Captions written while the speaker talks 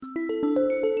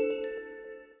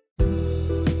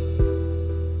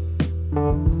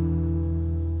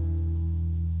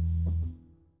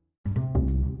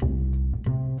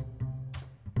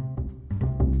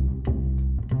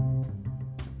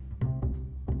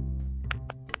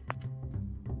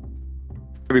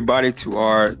everybody to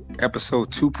our episode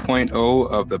 2.0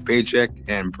 of the Bajek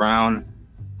and Brown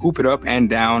Hoop It Up and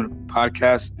Down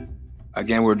podcast.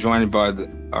 Again, we're joined by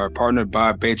our partner,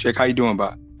 Bob Bajek. How you doing,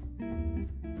 Bob?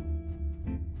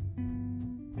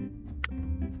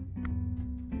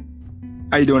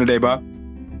 How you doing today, Bob?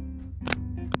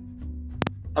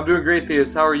 I'm doing great,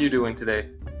 Theus. How are you doing today?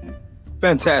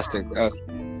 Fantastic.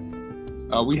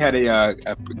 We had a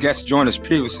guest join us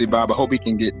previously, Bob. I hope he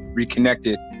can get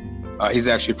reconnected. He's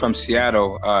actually from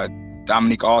Seattle,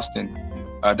 Dominique Austin.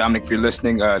 Dominic, if you're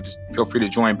listening, just feel free to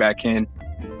join back in.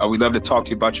 We'd love to talk to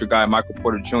you about your guy, Michael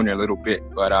Porter Jr. a little bit.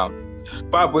 But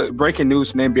Bob, breaking news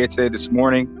from the NBA today this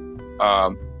morning.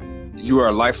 You are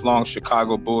a lifelong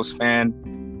Chicago Bulls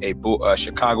fan, a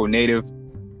Chicago native.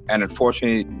 And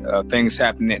unfortunately, things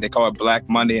happen. They call it Black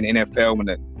Monday in the NFL when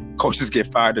the coaches get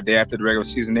fired the day after the regular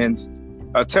season ends.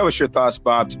 Tell us your thoughts,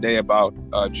 Bob, today about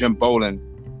Jim Boylen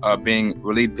being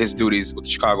relieved of his duties with the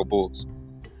Chicago Bulls.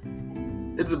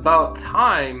 It's about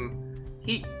time.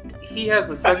 He has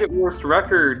the second worst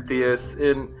record, Theus,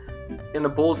 in the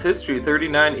Bulls' history,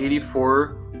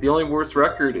 39-84. The only worst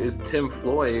record is Tim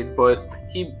Floyd, but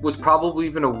he was probably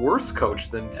even a worse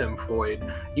coach than Tim Floyd.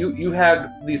 You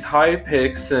had these high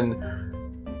picks and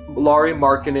Lauri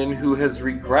Markkanen, who has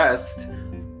regressed.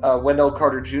 Wendell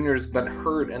Carter Jr. has been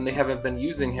hurt, and they haven't been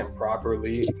using him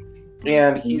properly.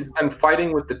 And he's been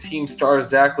fighting with the team star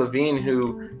Zach LaVine,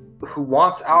 who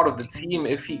wants out of the team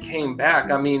if he came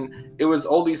back. I mean, it was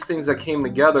all these things that came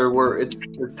together where it's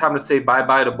time to say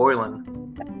bye-bye to Boylen.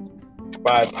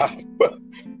 Bye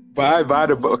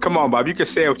to come on, Bob. You can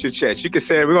say it with your chest. You can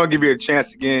say it. We're gonna give you a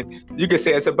chance again. You can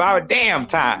say it's about damn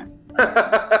time.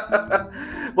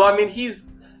 Well, I mean,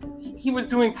 he was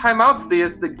doing timeouts.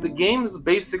 The game's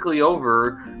basically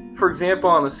over. For example,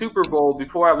 on the Super Bowl,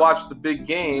 before I watched the big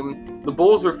game, the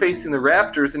Bulls were facing the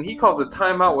Raptors, and he calls a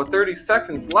timeout with 30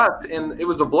 seconds left, and it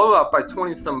was a blowout by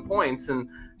 20-some points. And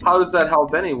how does that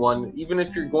help anyone? Even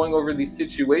if you're going over these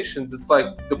situations, it's like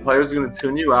the players are going to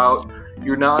tune you out.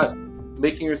 You're not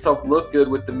making yourself look good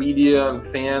with the media and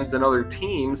fans and other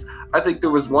teams. I think there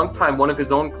was one time one of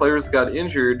his own players got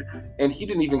injured, and he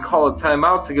didn't even call a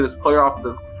timeout to get his player off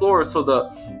the floor. So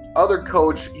the other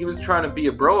coach, he was trying to be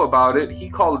a bro about it. He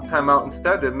called a timeout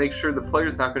instead to make sure the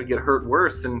player's not going to get hurt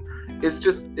worse. And it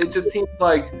just seems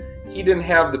like he didn't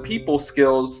have the people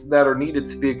skills that are needed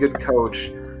to be a good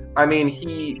coach. I mean,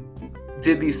 he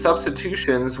did these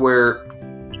substitutions where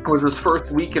it was his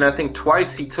first week, and I think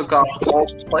twice he took off all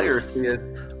the players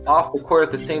off the court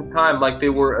at the same time, like they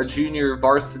were a junior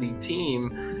varsity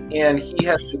team. And he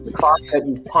has the clock that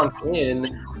you punch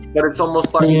in, but it's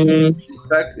almost like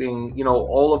expecting,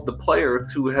 all of the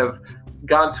players who have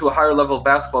gone to a higher level of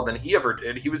basketball than he ever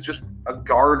did. He was just a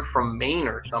guard from Maine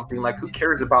or something. Like, who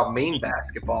cares about Maine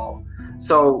basketball?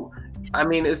 So, I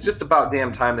mean, it's just about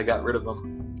damn time they got rid of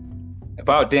him.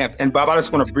 About damn. And Bob, I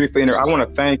just want to briefly I want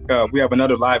to thank, we have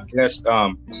another live guest,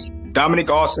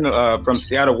 Dominique Austin from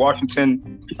Seattle,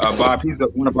 Washington. Bob, he's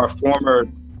one of our former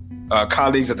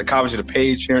colleagues at the College of the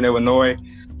Page here in Illinois.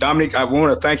 Dominique, I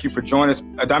want to thank you for joining us.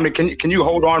 Dominique, can you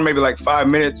hold on maybe like 5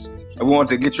 minutes? I want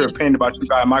to get your opinion about your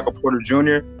guy, Michael Porter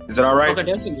Jr. Is that all right?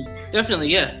 Okay, definitely,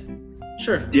 yeah.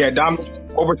 Sure. Yeah, Dominique,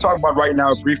 what we're talking about right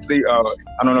now briefly, I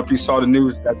don't know if you saw the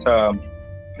news that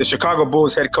the Chicago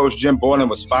Bulls head coach Jim Boylen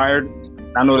was fired.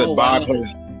 I know that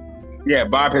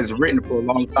Bob has written for a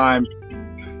long time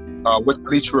with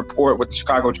Bleacher Report, with the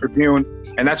Chicago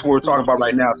Tribune, and that's what we're talking about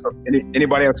right now. So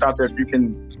anybody else out there, if you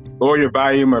can lower your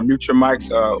volume or mute your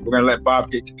mics, we're going to let Bob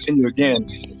continue again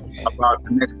about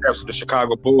the next steps of the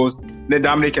Chicago Bulls. Then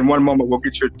Dominique, in one moment, we'll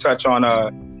get your touch on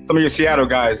some of your Seattle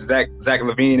guys, Zach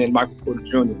LaVine and Michael Porter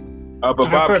Jr. But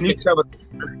Bob, can you tell us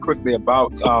very quickly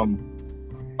about,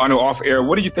 off air,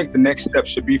 what do you think the next step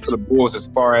should be for the Bulls as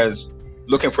far as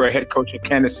looking for a head coaching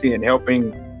candidacy and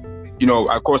helping,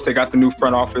 of course, they got the new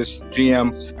front office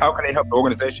GM. How can they help the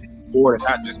organization forward and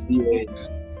not just be a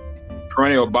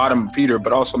perennial bottom feeder,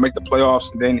 but also make the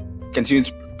playoffs and then continue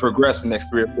to progress the next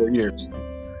 3 or 4 years?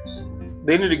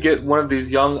 They need to get one of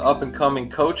these young up-and-coming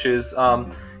coaches. Ime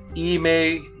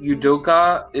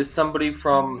Udoka is somebody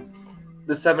from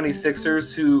the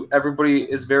 76ers who everybody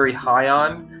is very high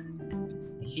on.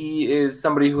 He is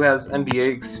somebody who has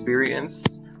NBA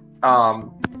experience.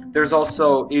 There's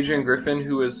also Adrian Griffin,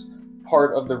 who is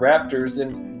part of the Raptors,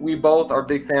 and we both are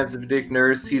big fans of Nick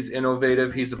Nurse. He's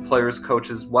innovative. He's a player's coach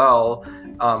as well.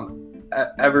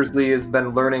 Eversley has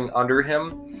been learning under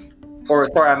him.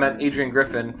 I meant Adrian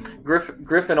Griffin.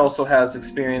 Griffin also has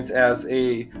experience as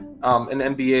an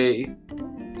NBA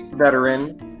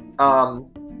veteran.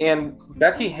 And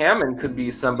Becky Hammon could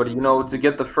be somebody, to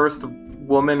get the first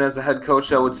woman as a head coach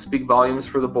that would speak volumes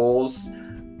for the Bulls.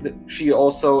 She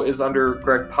also is under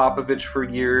Greg Popovich for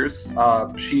years.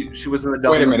 She was in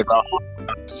the Wait a minute, Bob.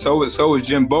 So was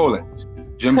Jim Boland.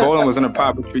 Jim Boland was under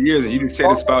Popovich for years, and you just said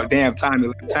it's about damn time to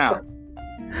leave town.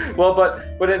 Well,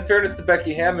 but in fairness to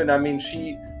Becky Hammon, I mean,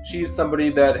 she's somebody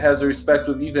that has a respect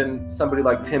with even somebody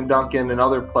like Tim Duncan and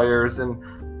other players,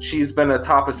 and she's been a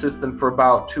top assistant for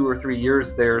about 2 or 3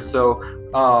 years there. So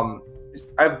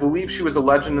I believe she was a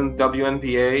legend in the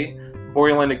WNBA.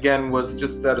 Boylan, again, was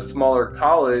just at a smaller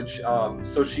college,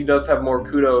 so she does have more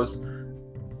kudos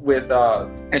with...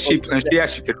 and she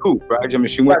actually could hoop, right? I mean,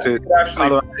 she went to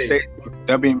Colorado State,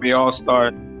 WNBA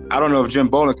All-Star. I don't know if Jim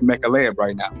Boland can make a layup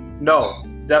right now. No,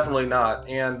 definitely not.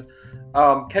 And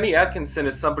Kenny Atkinson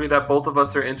is somebody that both of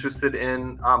us are interested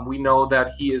in. We know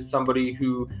that he is somebody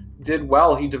who did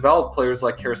well. He developed players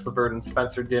like Karis LeVert and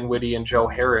Spencer Dinwiddie and Joe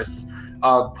Harris.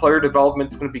 Player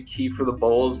development is going to be key for the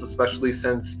Bulls, especially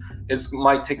since it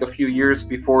might take a few years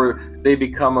before they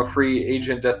become a free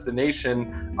agent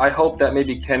destination. I hope that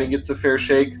maybe Kenny gets a fair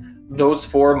shake. Those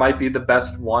 4 might be the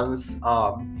best ones.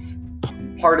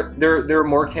 There are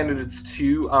more candidates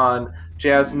too on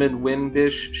Jasmine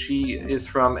Winbish. She is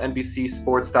from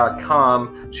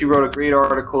NBCSports.com. She wrote a great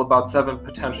article about 7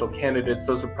 potential candidates.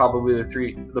 Those are probably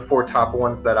the 4 top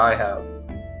ones that I have.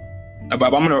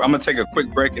 Bob, I'm gonna take a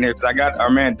quick break in here because I got our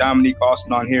man Dominique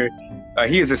Austin on here.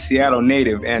 He is a Seattle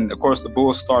native, and of course the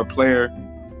Bulls star player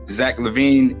Zach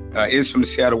LaVine is from the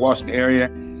Seattle, Washington area.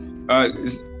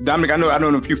 Dominic, I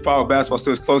don't know if you follow basketball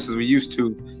still as close as we used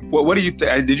to. What do you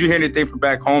think? Did you hear anything from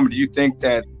back home? Do you think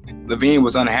that LaVine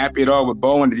was unhappy at all with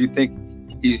Bowen? Do you think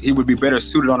he would be better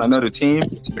suited on another team,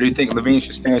 or do you think LaVine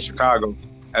should stay in Chicago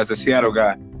as a Seattle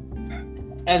guy?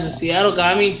 As a Seattle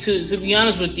guy, I mean, to be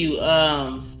honest with you,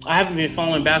 I haven't been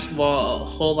following basketball a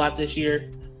whole lot this year.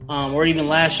 Or even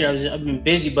last year, I've been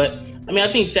busy. But, I mean, I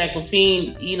think Zach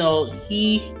LaVine,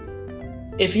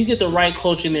 if you get the right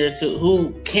coach in there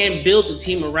who can build the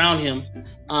team around him,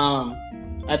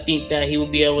 I think that he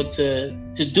will be able to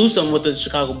do something with the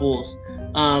Chicago Bulls.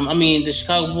 I mean, the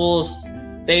Chicago Bulls,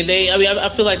 I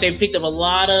feel like they picked up a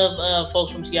lot of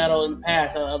folks from Seattle in the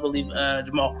past. I believe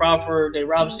Jamal Crawford, Dave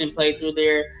Robinson played through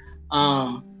there.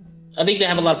 I think they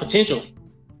have a lot of potential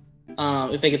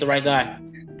if they get the right guy.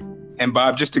 And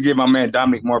Bob, just to give my man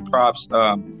Dominic more props,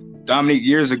 Dominic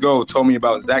years ago told me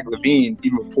about Zach LaVine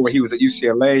even before he was at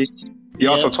UCLA. He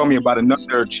also told me about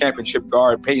another championship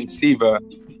guard, Peyton Siva,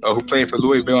 who played for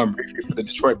Louisville and briefly for the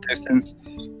Detroit Pistons.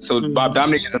 So Bob,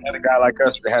 Dominic is another guy like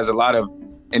us that has a lot of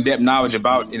in-depth knowledge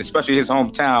about, and especially his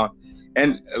hometown.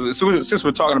 And so since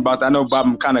we're talking about that, I know, Bob,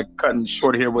 I'm kind of cutting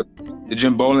short here with the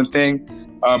Jim Boland thing,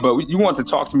 but you wanted to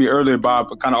talk to me earlier, Bob,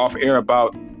 kind of off air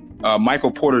about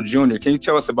Michael Porter Jr. Can you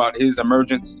tell us about his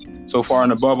emergence so far in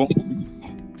the bubble?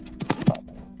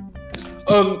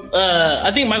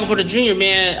 I think Michael Porter Jr.,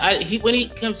 man, when he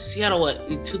came to Seattle,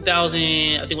 in 2000,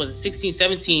 I think it was 16,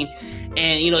 17, and,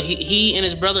 he and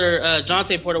his brother,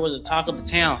 Jonte Porter, was the talk of the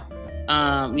town,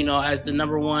 as the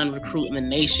number 1 recruit in the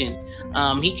nation.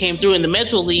 He came through in the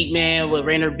Metro League, man, with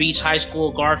Rainier Beach High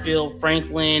School, Garfield,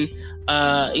 Franklin,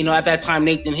 at that time,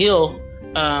 Nathan Hill.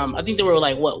 I think they were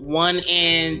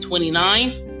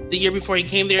 1-29 the year before he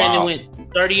came there. Wow. And then went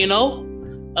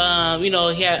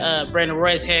 30-0. He had Brandon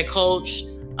Roy as head coach,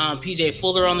 PJ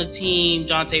Fuller on the team,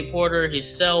 Jonte Porter,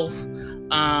 himself. And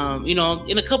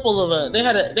a couple of they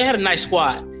had a nice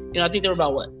squad. I think they were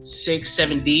about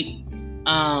 6-7 deep.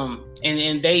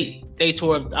 And they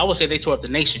tore up. I would say they tore up the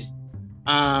nation.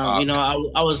 I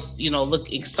was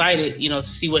excited to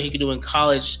see what he could do in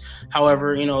college.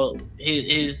 However,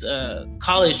 his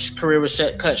college career was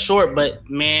cut short. But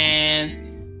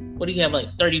man, what do you have,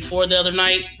 34 the other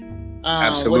night?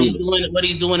 Absolutely. What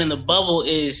he's doing in the bubble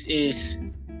is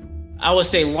I would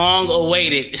say long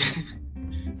awaited.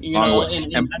 And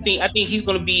I think he's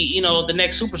going to be the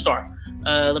next superstar.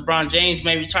 LeBron James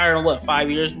may retire in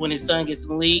 5 years when his son gets in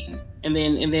the league, and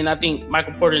then I think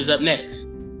Michael Porter is up next.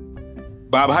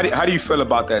 Bob, how do you feel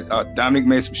about that? Dominic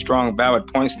made some strong, valid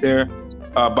points there.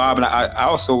 Bob, and I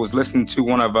also was listening to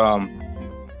one of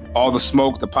All the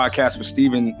Smoke, the podcast with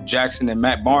Steven Jackson and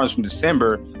Matt Barnes from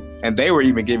December, and they were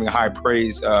even giving high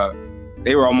praise.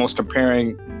 They were almost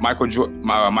comparing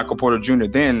Michael Porter Jr.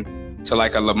 then to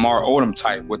like a Lamar Odom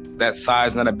type, with that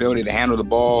size and that ability to handle the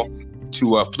ball, to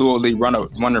fluidly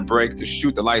run a break, to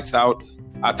shoot the lights out.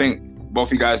 I think both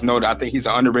of you guys know that I think he's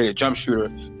an underrated jump shooter.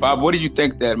 Bob, what do you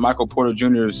think that Michael Porter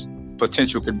Jr.'s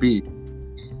potential could be?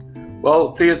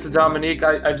 Well, Theus to Dominique,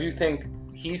 I do think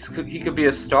he could be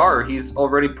a star. He's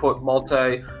already put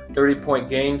multi 30-point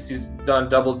games. He's done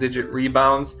double-digit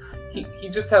rebounds. he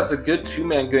just has a good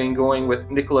two-man game going with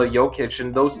Nikola Jokic,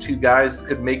 and those two guys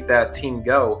could make that team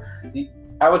go.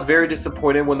 I was very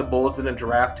disappointed when the Bulls didn't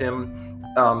draft him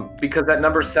because at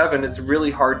number 7, it's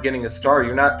really hard getting a star.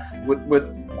 You're not with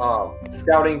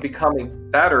scouting becoming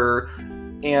better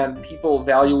and people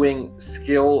valuing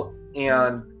skill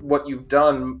and what you've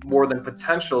done more than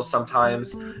potential.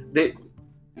 Sometimes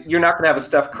you're not going to have a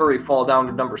Steph Curry fall down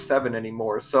to number 7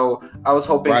 anymore. So I was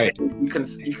hoping you can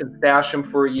stash him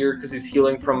for a year because he's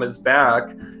healing from his back,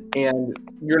 and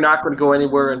you're not going to go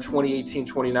anywhere in 2018,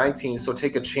 2019. So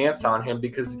take a chance on him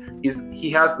because he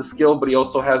has the skill, but he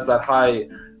also has that high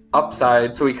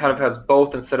upside. So he kind of has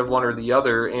both instead of one or the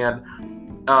other. And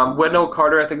Wendell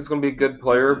Carter, I think, is going to be a good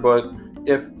player, but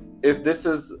if this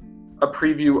is a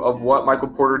preview of what Michael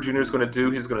Porter Jr. is going to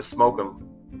do, he's going to smoke him.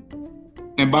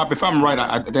 And Bob, if I'm right,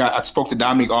 I spoke to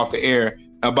Dominique off the air.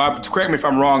 Bob, correct me if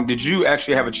I'm wrong. Did you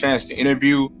actually have a chance to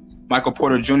interview Michael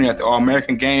Porter Jr. at the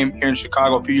All-American game here in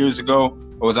Chicago a few years ago,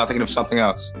 or was I thinking of something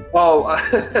else? Oh,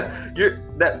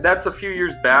 that's a few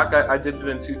years back. I did it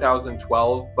in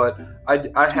 2012, but I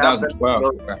have 2012.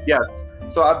 Okay. Yes.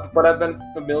 So I've been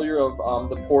familiar of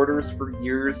the Porters for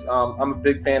years. I'm a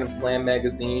big fan of Slam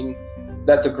Magazine.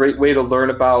 That's a great way to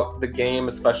learn about the game,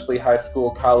 especially high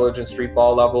school, college, and street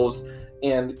ball levels.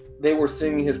 And they were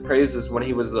singing his praises when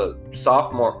he was a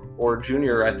sophomore or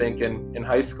junior, I think, in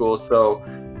high school. So,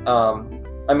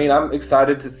 I'm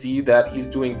excited to see that he's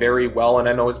doing very well, and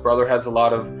I know his brother has a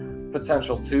lot of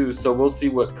potential too. So we'll see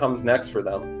what comes next for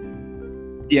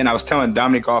them. Yeah, and I was telling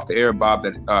Dominic off the air, Bob,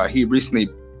 that he recently,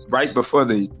 right before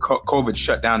the COVID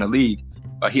shut down the league,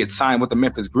 he had signed with the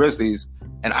Memphis Grizzlies,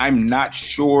 and I'm not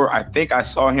sure. I think I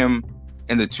saw him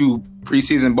in the 2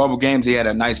 preseason bubble games. He had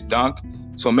a nice dunk.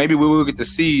 So maybe we will get to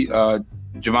see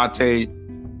Javonte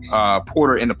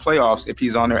Porter in the playoffs if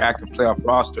he's on their active playoff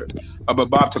roster. But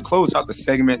Bob, to close out the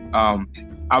segment, I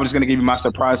was just going to give you my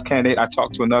surprise candidate. I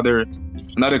talked to another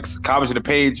College of the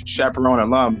Page chaperone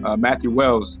alum, Matthew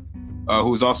Wells,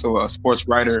 who's also a sports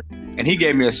writer, and he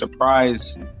gave me a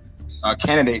surprise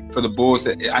candidate for the Bulls.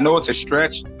 I know it's a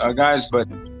stretch, guys, but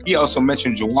he also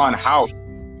mentioned Juwan Howard.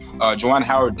 Juwan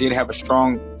Howard did have a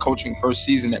strong coaching first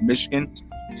season at Michigan.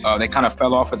 They kind of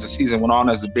fell off as the season went on,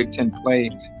 as the Big Ten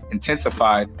play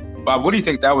intensified. Bob, what do you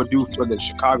think that would do for the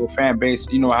Chicago fan base?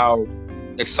 You know how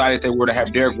excited they were to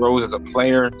have Derrick Rose as a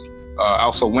player,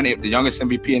 also winning the youngest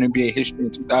MVP in NBA history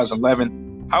in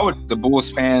 2011. How would the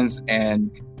Bulls fans and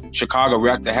Chicago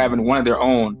react to having one of their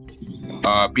own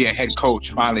be a head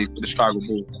coach finally for the Chicago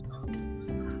Bulls?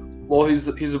 Well,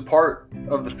 he's a part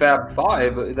of the Fab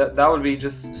Five. That would be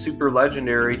just super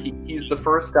legendary. He's the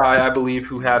first guy, I believe,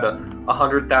 who had a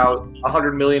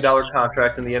 $100 million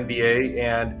contract in the NBA,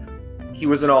 and he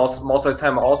was an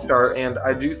multi-time All-Star. And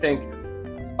I do think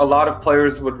a lot of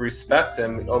players would respect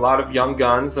him. A lot of young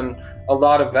guns and a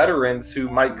lot of veterans who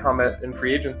might come in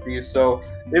free agency. So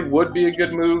it would be a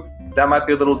good move. That might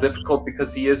be a little difficult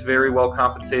because he is very well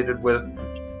compensated with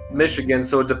Michigan.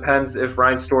 So it depends if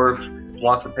Reinsdorf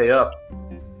wants to pay up.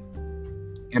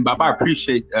 And Bob, I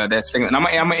appreciate that segment. And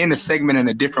I'm gonna end the segment in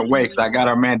a different way because I got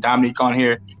our man Dominique on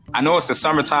here. I know it's the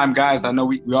summertime, guys. I know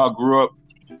we all grew up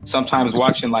sometimes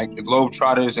watching like the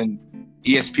Globetrotters and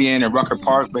ESPN and Rucker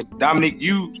Park. But Dominique,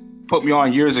 you put me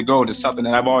on years ago to something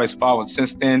that I've always followed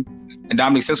since then. And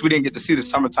Dominique, since we didn't get to see the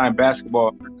summertime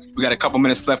basketball, we got a couple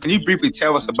minutes left. Can you briefly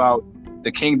tell us about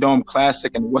the Kingdome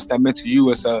Classic and what's that meant to you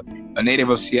as a native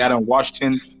of Seattle and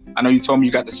Washington? I know you told me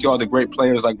you got to see all the great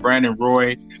players like Brandon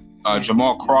Roy,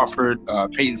 Jamal Crawford,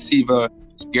 Peyton Siva,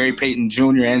 Gary Payton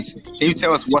Jr. And can you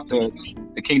tell us what the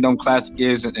Kingdome Classic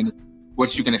is and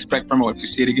what you can expect from it if you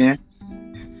see it again?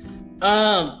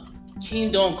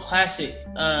 Kingdome Classic.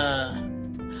 I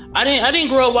didn't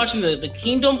grow up watching the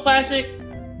Kingdome Classic,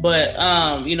 but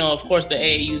of course the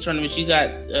AAU tournaments. You got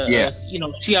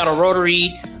Seattle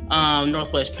Rotary,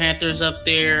 Northwest Panthers up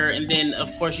there, and then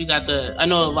of course you got I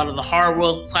know a lot of the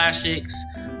Hardwood Classics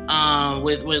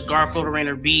with Garfield or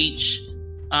Rainier Beach.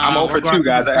 I'm 0 for 2,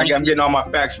 guys. I'm getting all my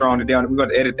facts wrong today. We're going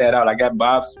to edit that out. I got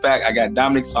Bob's fact. I got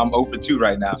Dominic, so I'm 0 for 2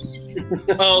 right now.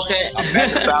 Oh, okay. I'm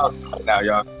back out right now,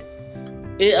 y'all.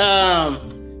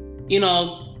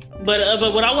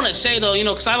 But what I want to say though,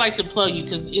 because I like to plug you,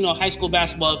 because high school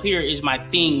basketball up here is my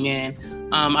thing, man.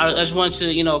 I just want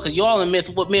to, because you all in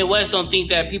Midwest don't think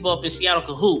that people up in Seattle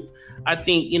can hoop. I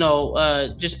think,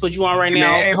 just put you on right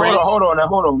now. Hey, hold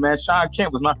on, man. Sean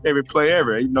Kemp was my favorite player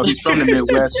ever. He's from the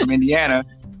Midwest, from Indiana.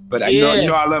 But I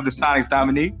love the Sonics,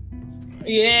 Dominique.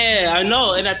 Yeah, I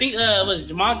know. And I think was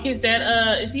Jamal Kidd's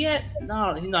at is he at?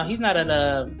 No, he's not at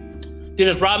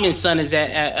Dennis Rodman's son is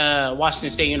at Washington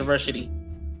State University.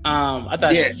 I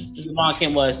thought Javon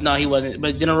Kent was. No, he wasn't.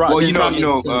 But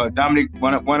Dominic,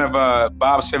 one of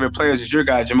Bob's favorite players is your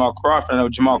guy, Jamal Crawford. I know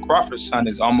Jamal Crawford's son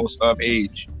is almost of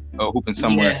age, hooping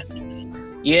somewhere.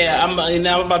 Yeah, I'm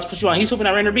about to put you on. He's hooping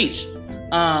at Rainier Beach.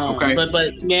 Okay. But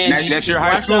man, that's your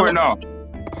high school or no?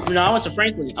 No, I went to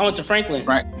Franklin.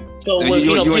 Right. So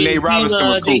you and Nate Robinson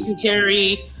were cool. Jason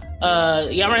Carey. I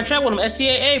ran track with him,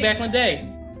 SCAA back in the day.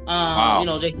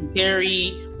 Wow. Jason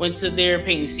Carey went to there,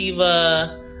 Peyton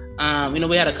Siva.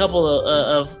 We had a couple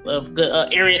of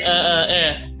good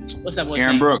Aaron. What's that boy's name?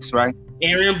 Aaron Brooks, right?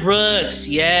 Aaron Brooks,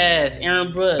 yes,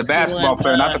 Aaron Brooks. The basketball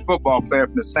player, not the football player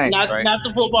from the Saints, right? Not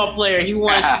the football player. He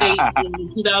won state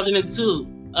in 2002.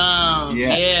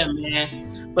 Yeah,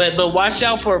 man. But watch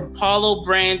out for Paulo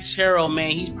Branchero,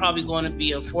 man. He's probably going to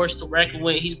be a force to reckon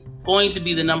with. He's going to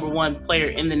be the number one player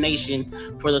in the nation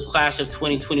for the class of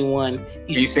 2021. Can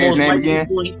you say his name again?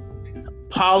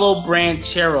 Paulo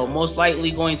Branchero, most likely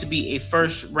going to be a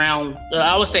first round,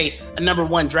 I would say a number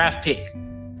one draft pick.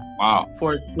 Wow.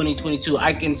 For 2022.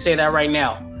 I can say that right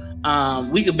now.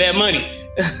 We could bet money.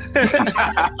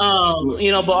 But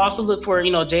also look for,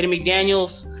 Jaden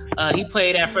McDaniels. He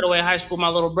played at Fredway High School, my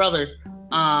little brother.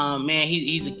 Man,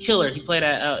 he's a killer. He played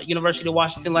at University of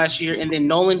Washington last year. And then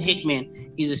Nolan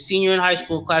Hickman. He's a senior in high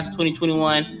school, class of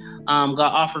 2021. Got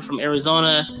offered from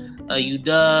Arizona,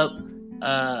 UW,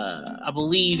 I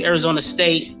believe Arizona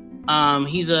State.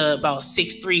 He's about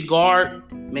 6'3"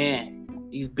 guard. Man,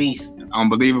 he's beast.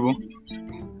 Unbelievable.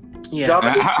 Yeah.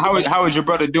 How is your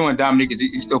brother doing, Dominic? Is he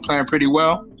still playing pretty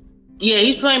well? Yeah,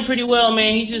 he's playing pretty well,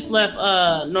 man. He just left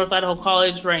North Idaho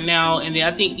College right now, and then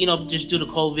I think just due to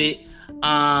COVID,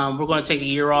 we're going to take a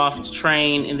year off to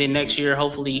train, and then next year,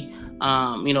 hopefully,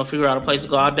 figure out a place to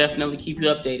go. I'll definitely keep you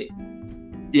updated.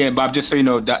 Yeah, Bob. Just so you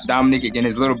know, Dominic and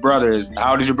his little brother is.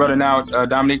 How old is your brother now,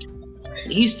 Dominic?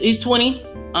 He's 20.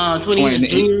 20. He's a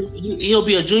junior. He'll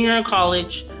be a junior in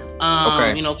college.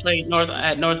 Played North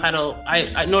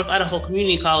Idaho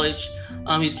Community College.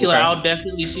 He's killer. Okay. I'll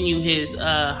definitely send you his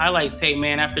highlight tape,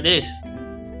 man, after this.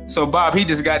 So, Bob, he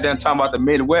just got done talking about the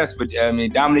Midwest, but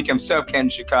Dominic himself came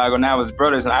to Chicago. Now his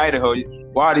brother's in Idaho.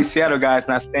 Why are these Seattle guys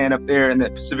not staying up there in the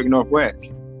Pacific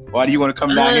Northwest? Why do you want to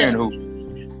come down here and hoop?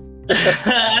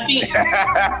 I think,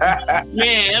 I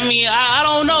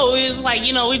don't know. It's like,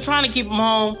 we're trying to keep them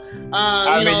home.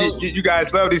 You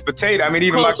guys love these potatoes.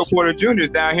 Even Coach, Michael Porter Jr. is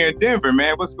down here in Denver,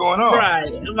 man. What's going on? Right.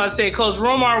 I was about to say, Coach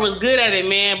Romar was good at it,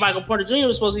 man. Michael Porter Jr.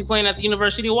 was supposed to be playing at the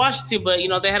University of Washington, but,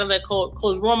 they had to let Coach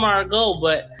Romar go.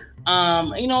 But,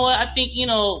 you know what? I think,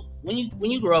 when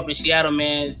you grow up in Seattle,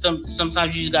 man,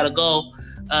 sometimes you just got to go.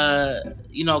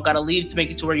 Got to leave to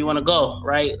make it to where you want to go,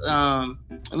 right?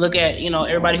 Look at,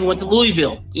 everybody who went to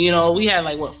Louisville. We had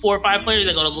 4 or 5 players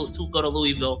that go to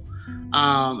Louisville.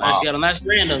 At Seattle. And that's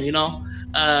random,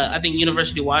 I think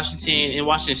University of Washington and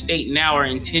Washington State now are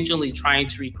intentionally trying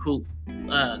to recruit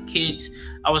kids,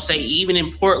 I would say even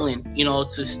in Portland,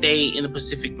 to stay in the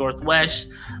Pacific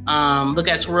Northwest. Look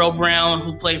at Terrell Brown,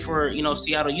 who played for,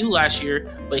 Seattle U last year,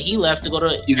 but he left to go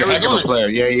to He's Arizona. A heck of a player.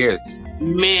 Yeah, he is.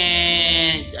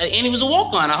 Man, and he was a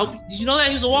walk-on. Did you know that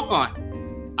he was a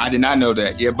walk-on? I did not know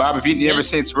that. Yeah, Bob, if you never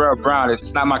seen Terrell Brown,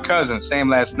 it's not my cousin, same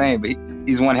last name, but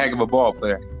he's one heck of a ball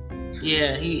player.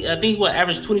 Yeah, I think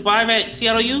averaged 25 at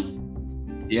Seattle U?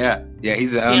 Yeah,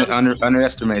 he's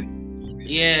underestimated.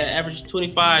 Yeah, averaged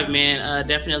 25, man.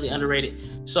 Definitely underrated.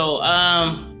 So,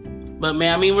 but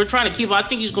man, we're trying to keep. I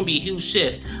think it's going to be a huge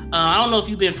shift. I don't know if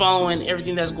you've been following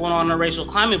everything that's going on in the racial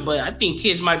climate, but I think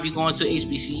kids might be going to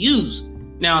HBCUs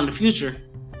now in the future.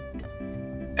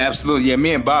 Absolutely, yeah.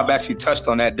 Me and Bob actually touched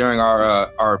on that during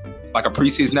our a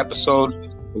preseason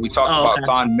episode. We talked about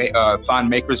Thon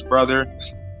Maker's brother,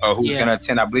 who's going to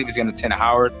attend. I believe he's going to attend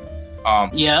Howard.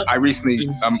 I recently,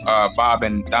 Bob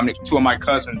and Dominic, 2 of my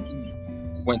cousins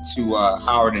went to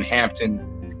Howard and Hampton,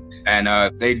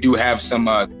 and they do have some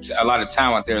a lot of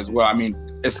talent there as well.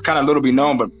 It's kind of little be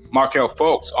known, but Markel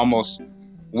Fultz almost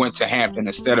went to Hampton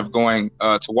instead of going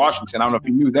to Washington. I don't know if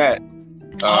you knew that.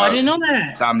 I didn't know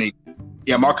that. Dominic.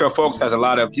 Yeah, Markel Fultz has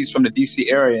he's from the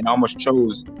DC area and almost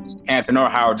chose Hampton or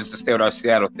Howard just to stay with our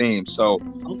Seattle theme. So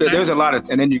there's a lot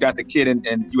and then you got the kid in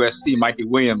USC, Mikey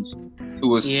Williams, who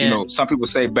was, some people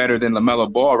say better than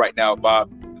LaMelo Ball right now,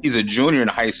 Bob. He's a junior in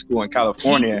high school in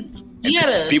California.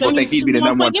 People think he'd be the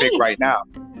number 1 pick right now.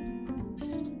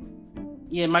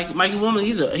 Yeah, Mikey Williams,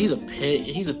 he's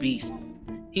a beast.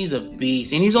 He's a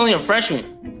beast. And he's only a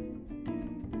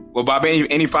freshman. Well, Bob,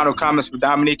 any final comments for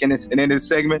Dominique in this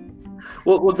segment?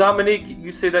 Well, Dominique,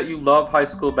 you say that you love high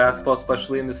school basketball,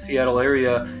 especially in the Seattle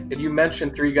area, and you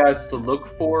mentioned 3 guys to look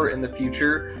for in the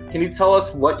future. Can you tell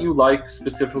us what you like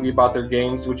specifically about their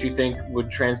games, which you think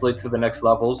would translate to the next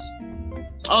levels?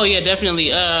 Oh yeah,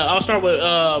 definitely. I'll start with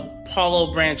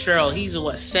Paulo Banchero. He's a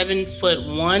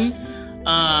 7'1"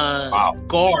 Wow.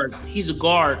 guard. He's a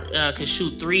guard. Can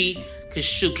shoot 3.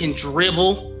 Can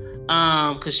dribble.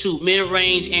 Can shoot mid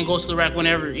range and goes to the rack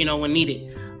whenever when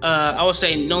needed. I would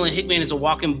say Nolan Hickman is a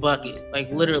walking bucket.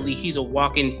 Like literally, he's a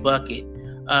walking bucket.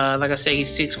 Like I say, he's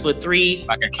 6'3".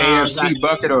 Like a KFC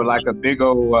bucket or like a big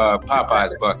old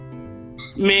Popeyes bucket.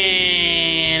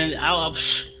 Man,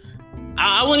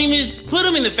 I wouldn't even put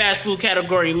him in the fast food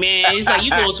category, man. It's like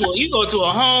you go to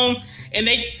a home and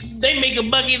they make a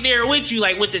bucket there with you,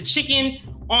 like with the chicken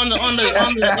on the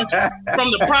from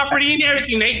the property and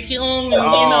everything. They kill them and do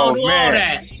all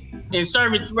that and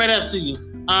serve it right up to you.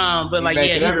 But like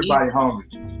everybody hungry.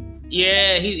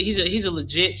 Yeah, he's a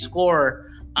legit scorer.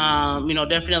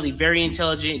 Definitely very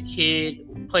intelligent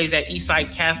kid. Plays at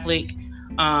Eastside Catholic.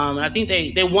 I think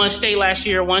they won state last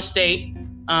year.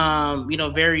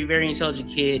 Very, very intelligent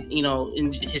kid.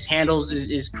 And his handles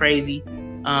is crazy.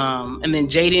 And then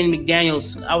Jaden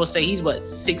McDaniels, I would say he's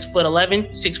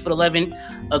 6'11",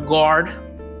 a guard,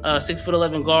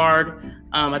 6'11" guard.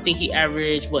 I think he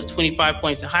averaged 25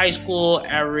 points in high school,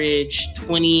 averaged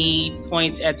 20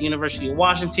 points at the University of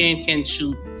Washington. Can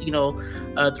shoot,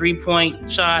 a 3-point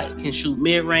shot. Can shoot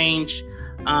mid range.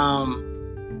 I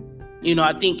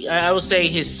think I would say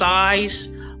his size.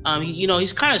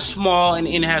 He's kind of small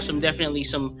and has some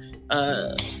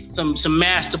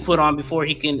mass to put on before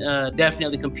he can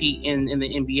definitely compete in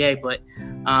the NBA. But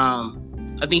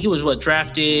I think he was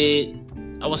drafted.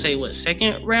 I would say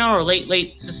second round or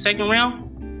late second round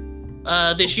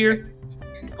this year,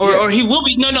 or he will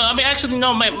be. No. I mean, actually,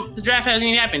 no. The draft hasn't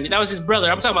even happened. That was his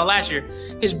brother. I'm talking about last year.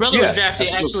 His brother was drafted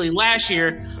actually last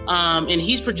year, and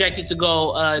he's projected to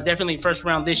go definitely first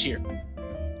round this year.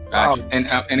 Gotcha. And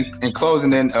in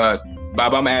closing, then Bob,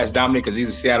 I'm gonna ask Dominic because he's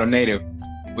a Seattle native,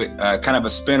 with kind of a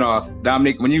spinoff.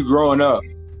 Dominic, when you growing up,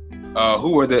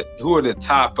 who are the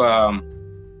top?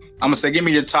 I'm gonna say, give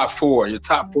me your top 4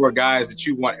 guys that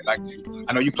you wanted. Like,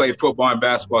 I know you played football and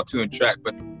basketball too, and track,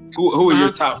 but who are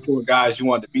your top 4 guys you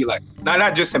wanted to be like?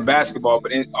 Not just in basketball,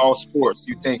 but in all sports.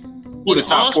 You think who are the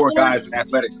top 4 guys in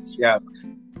athletics from Seattle?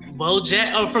 Bo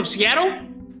Jack, from Seattle?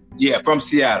 Yeah, from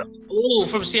Seattle. Oh,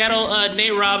 from Seattle,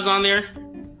 Nate Robb's on there.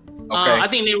 Okay. I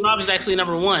think Nate Robb is actually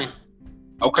number 1.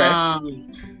 Okay.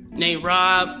 Nate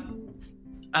Robb.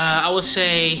 I would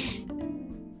say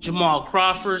Jamal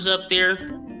Crawford's up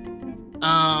there.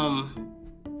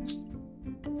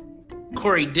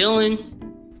 Corey Dillon.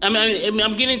 I mean,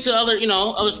 I'm getting to other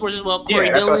sports as well.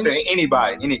 Corey that's Dillon. what I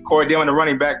said. Any Corey Dillon, the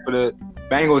running back for the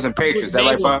Bengals and Patriots. Is that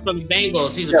right, Bob? From the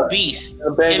Bengals, he's a beast.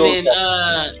 And then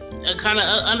a kind of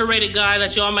underrated guy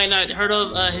that y'all might not heard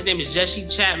of. His name is Jesse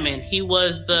Chapman. He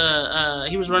was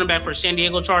running back for San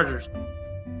Diego Chargers.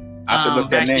 I have to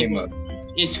look that name up.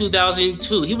 In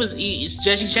 2002, it's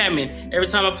Jesse Chapman. Every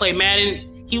time I play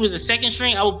Madden, he was the second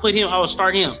string. I would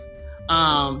start him,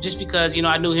 just because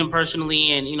I knew him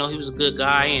personally, and he was a good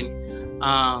guy, and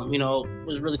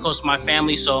was really close to my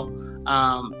family. So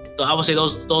I would say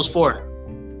those 4.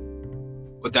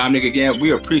 Well, Dominic, again,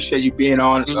 we appreciate you being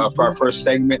on for our first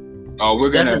segment. We're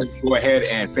gonna go ahead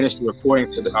and finish the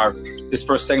recording for this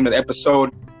first segment of the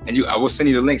episode, and I will send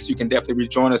you the link so you can definitely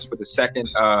rejoin us for the second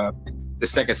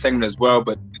segment as well.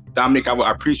 But Dominic,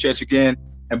 I appreciate you again.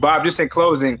 And Bob, just in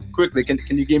closing, quickly, can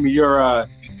you give me your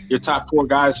top 4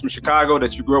 guys from Chicago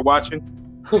that you grew up watching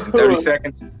in 30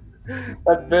 seconds?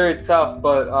 That's very tough,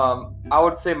 but I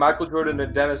would say Michael Jordan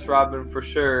and Dennis Rodman for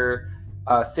sure.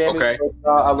 Sammy Sosa,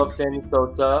 I love Sammy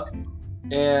Sosa.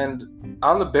 And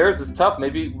on the Bears is tough.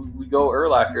 Maybe we go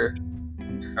Urlacher.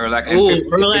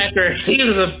 Urlacher, he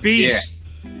was a beast.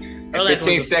 Yeah. In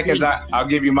 15 seconds, I'll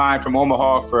give you mine from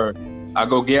Omaha. I'll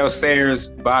go Gale Sayers,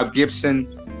 Bob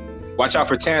Gibson. Watch out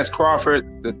for Terrence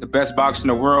Crawford, the best boxer in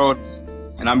the world.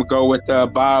 And I'm going to go with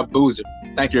Bob Boozer.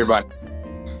 Thank you, everybody.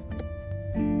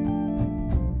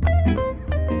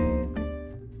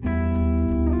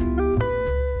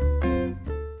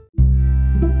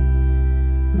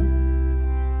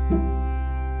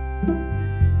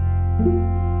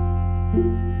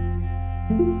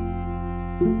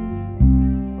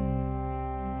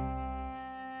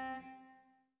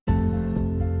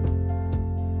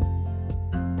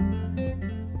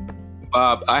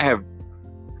 Bob, I have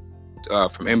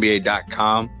from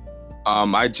NBA.com.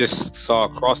 I just saw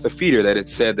across the feeder that it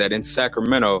said that in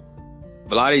Sacramento,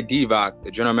 Vlade Divac,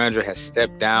 the general manager, has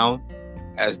stepped down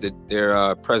as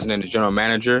their president and general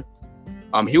manager.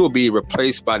 he will be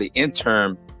replaced by the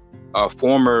interim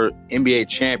former NBA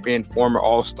champion, former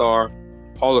All-Star,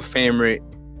 Hall of Famer,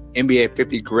 NBA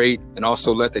 50 great, and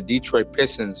also led the Detroit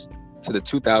Pistons to the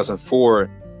 2004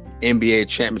 NBA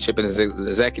championship as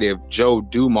executive, Joe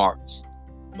Dumars.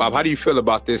 Bob, how do you feel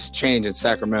about this change in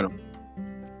Sacramento?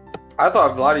 I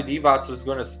thought Vlade Divac was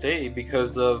going to stay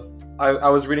because of I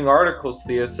was reading articles,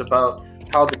 Theus, about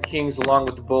how the Kings, along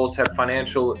with the Bulls, had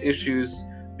financial issues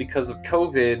because of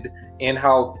COVID, and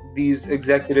how these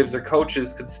executives or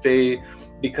coaches could stay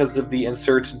because of the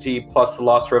uncertainty plus the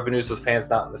lost revenues with fans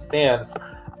not in the stands.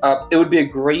 It would be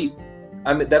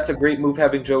that's a great move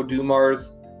having Joe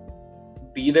Dumars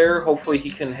be there. Hopefully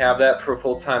he can have that for a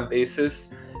full-time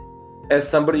basis. As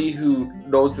somebody who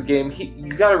knows the game, you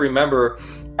got to remember,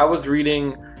 I was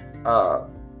reading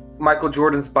Michael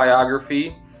Jordan's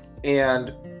biography,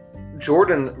 and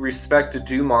Jordan respected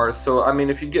Dumars. So, I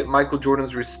mean, if you get Michael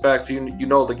Jordan's respect, you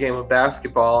know the game of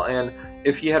basketball. And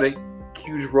if he had a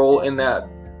huge role in that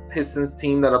Pistons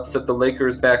team that upset the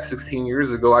Lakers back 16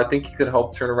 years ago, I think he could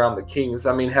help turn around the Kings.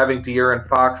 I mean, having De'Aaron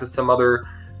Fox and some other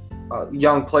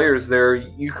young players there,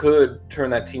 you could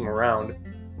turn that team around.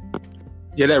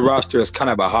 Yeah, that roster is kind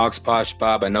of a hodgepodge,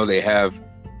 Bob. I know they have,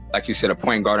 like you said, a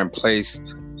point guard in place.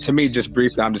 To me, just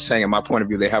briefly, I'm just saying, in my point of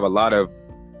view, they have a lot of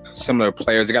similar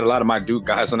players. They got a lot of my Duke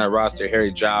guys on that roster,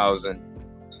 Harry Giles, and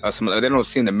they don't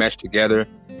seem to mesh together.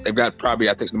 They've got probably,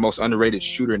 I think, the most underrated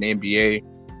shooter in the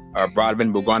NBA,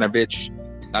 Bogdan Bogdanovic,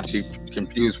 not to be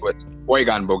confused with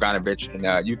Bojan Bogdanovic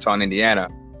in Utah and Indiana.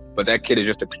 But that kid is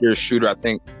just a pure shooter. I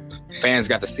think fans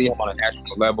got to see him on a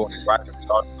national level in the Rising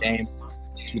Star game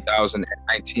in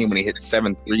 2019 when he hit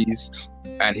 7 threes,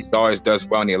 and he always does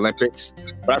well in the Olympics.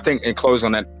 But I think, in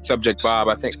closing on that subject, Bob,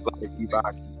 I think Vlade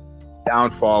Divac's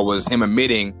downfall was him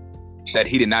admitting that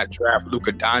he did not draft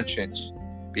Luka Doncic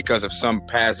because of some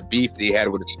past beef that he had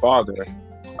with his father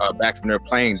back from their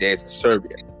playing days in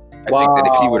Serbia. I think that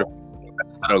if he would have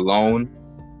left that alone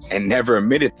and never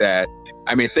admitted that,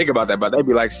 I mean, think about that, but that'd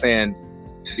be like saying,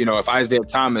 you know, if Isaiah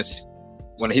Thomas,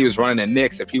 when he was running the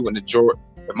Knicks, if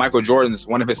Michael Jordan's,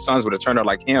 one of his sons would have turned out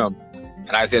like him,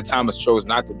 and Isaiah Thomas chose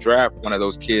not to draft one of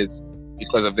those kids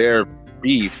because of their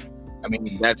beef. I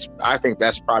mean, I think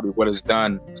that's probably what has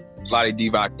done Vlade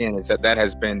Divac in, is that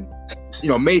has been, you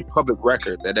know, made public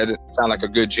record. That doesn't sound like a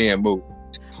good GM move.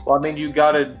 Well, I mean, you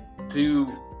got to do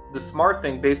the smart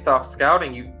thing based off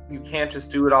scouting. You can't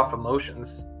just do it off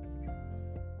emotions.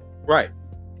 Right.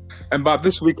 And Bob,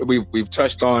 this week we've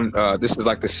touched on this is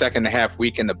like the second and a half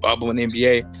week in the bubble in the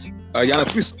NBA.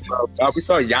 Giannis, we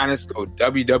saw Giannis go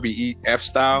WWF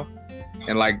style,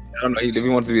 and like, I don't know if he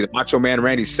wanted to be the Macho Man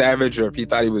Randy Savage or if he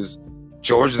thought he was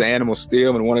George the Animal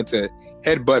Steel and wanted to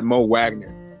headbutt Mo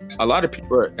Wagner. A lot of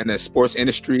people in the sports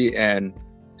industry and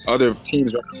other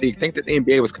teams around the league think that the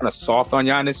NBA was kind of soft on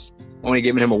Giannis, only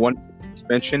giving him a 1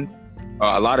 suspension.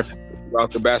 A lot of people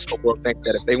throughout the basketball world think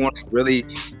that if they want to really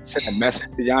send a message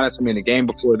to Giannis, I mean, the game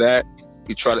before that,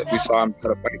 we saw him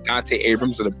try to fight Dante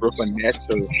Abrams of the Brooklyn Nets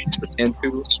or pretend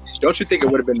to. Don't you think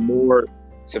it would have been more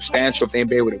substantial if the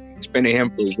NBA would have suspended him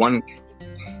for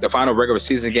the final regular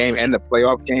season game and the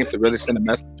playoff game to really send a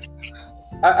message?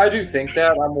 I do think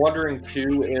that. I'm wondering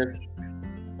too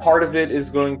if part of it is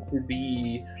going to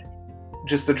be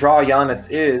just the draw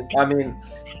Giannis is. I mean,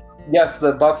 yes,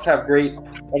 the Bucks have a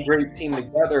great team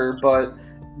together, but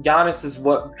Giannis is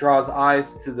what draws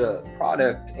eyes to the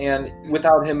product, and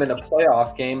without him in a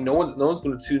playoff game, no one's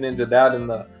going to tune into that in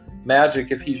the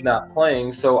Magic if he's not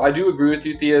playing. So I do agree with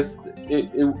you, Theus.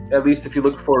 At least if you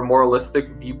look for a moralistic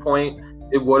viewpoint,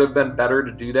 it would have been better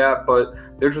to do that, but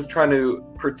they're just trying to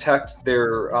protect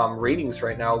their ratings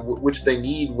right now, which they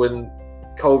need when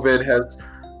COVID has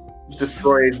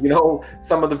destroyed, you know,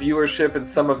 some of the viewership and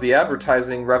some of the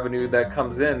advertising revenue that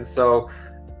comes in. So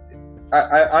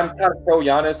I'm kind of pro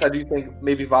Giannis. I do think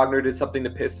maybe Wagner did something to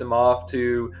piss him off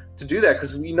to do that,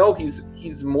 because we know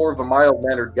he's more of a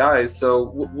mild-mannered guy.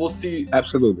 So we'll see.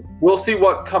 Absolutely. We'll see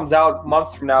what comes out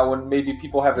months from now when maybe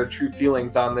people have their true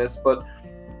feelings on this. But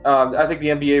I think the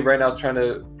NBA right now is trying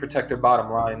to protect their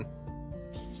bottom line.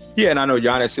 Yeah, and I know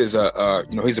Giannis is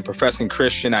he's a professing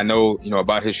Christian. I know,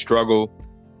 about his struggle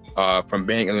from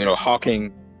being,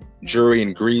 hawking jewelry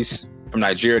in Greece, from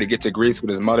Nigeria to get to Greece with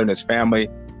his mother and his family.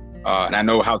 And I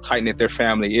know how tight-knit their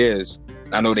family is.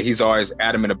 And I know that he's always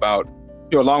adamant about,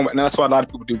 and that's why a lot of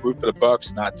people do root for the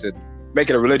Bucks, not to make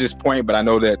it a religious point, but I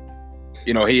know that,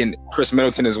 he and Chris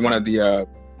Middleton is one of the,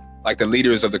 the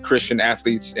leaders of the Christian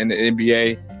athletes in the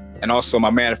NBA. And also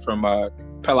my man from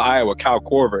Pella, Iowa, Kyle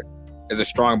Korver, is a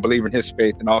strong believer in his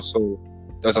faith and also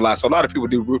does a lot. So a lot of people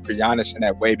do root for Giannis in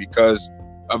that way because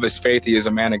of his faith. He is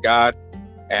a man of God.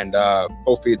 and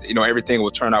hopefully, everything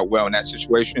will turn out well in that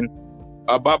situation.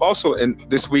 Bob, also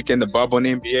this week in the bubble in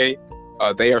the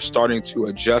NBA, they are starting to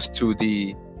adjust to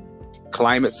the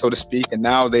climate, so to speak, and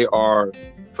now they are,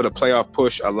 for the playoff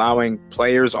push, allowing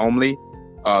players only,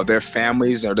 their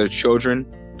families or their children,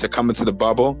 to come into the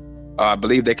bubble. I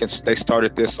believe they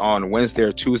started this on Wednesday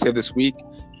or Tuesday of this week.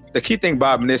 The key thing,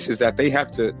 Bob, in this is that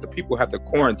the people have to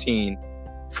quarantine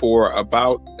for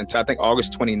about until I think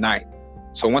August 29th.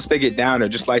 So once they get down there,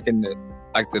 just like the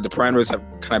parameters have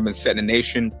kind of been set in the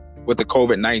nation with the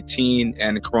COVID-19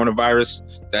 and the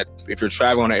coronavirus, that if you're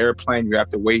traveling on an airplane, you have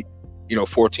to wait,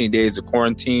 14 days of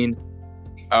quarantine.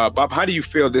 Bob, how do you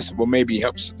feel this will maybe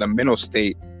help the mental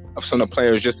state of some of the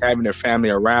players, just having their family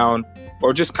around,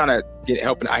 or just kind of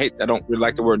helping? I don't really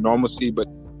like the word normalcy, but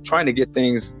trying to get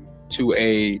things to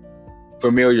a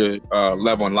familiar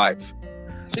level in life.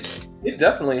 It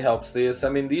definitely helps this. I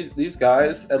mean, these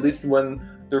guys, at least when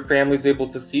their family's able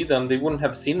to see them, they wouldn't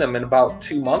have seen them in about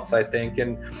 2 months, I think.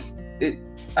 And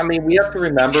we have to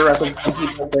remember, I think some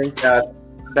people think that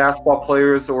basketball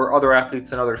players or other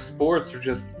athletes in other sports are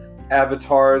just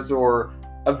avatars or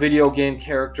a video game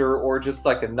character or just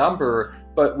like a number.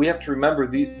 But we have to remember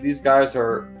these guys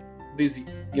are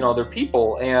they're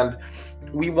people, and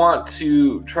we want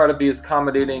to try to be as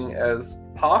accommodating as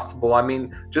possible. I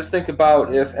mean, just think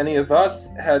about if any of us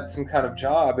had some kind of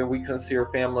job and we couldn't see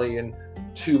our family in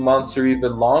 2 months or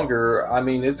even longer. I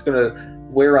mean, it's going to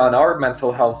wear on our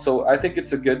mental health. So I think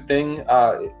it's a good thing.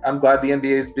 I'm glad the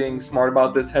NBA is being smart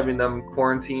about this, having them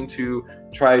quarantine to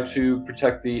try to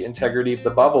protect the integrity of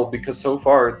the bubble, because so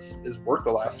far it's worked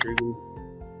the last 3 weeks.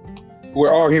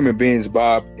 We're all human beings,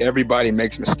 Bob. Everybody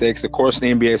makes mistakes. Of course,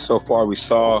 in the NBA so far, we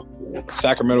saw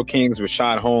Sacramento Kings with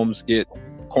Rashawn Holmes get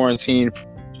quarantined.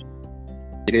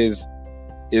 It is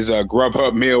a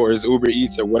Grubhub meal or his Uber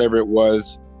Eats or whatever it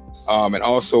was. And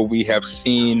also we have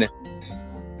seen,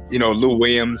 Lou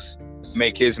Williams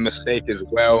make his mistake as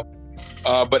well.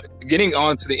 But getting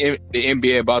on to the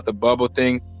NBA about the bubble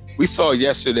thing, we saw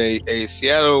yesterday a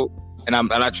Seattle, and I'm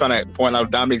not trying to point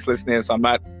out Dominic's listening, so I'm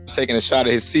not taking a shot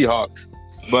at his Seahawks.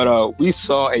 But we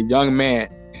saw a young man,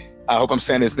 I hope I'm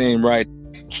saying his name right,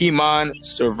 Kemon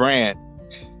Servan,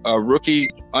 a rookie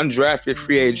undrafted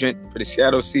free agent for the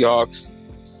Seattle Seahawks.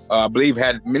 I believe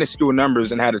had minuscule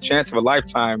numbers and had a chance of a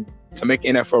lifetime to make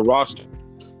NFL roster.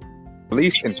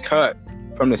 Released and cut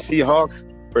from the Seahawks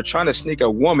for trying to sneak a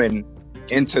woman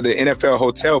into the NFL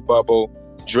hotel bubble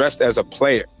dressed as a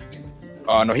player.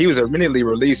 No, he was immediately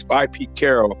released by Pete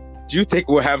Carroll. Do you think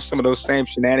we'll have some of those same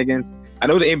shenanigans? I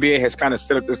know the NBA has kind of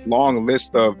set up this long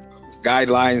list of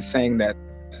guidelines saying that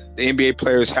the NBA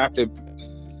players have to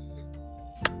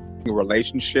a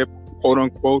relationship, quote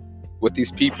unquote, with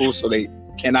these people, so they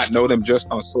cannot know them just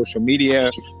on social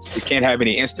media. They can't have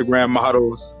any Instagram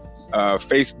models,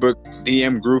 Facebook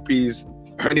DM groupies,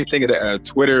 or anything of the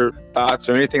Twitter thoughts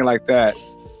or anything like that.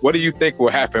 What do you think will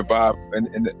happen, Bob,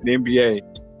 in the NBA?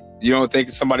 You don't think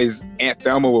somebody's Aunt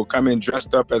Thelma will come in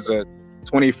dressed up as a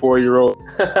 24-year-old?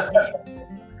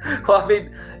 Well, I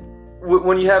mean,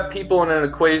 when you have people in an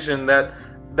equation,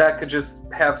 that could just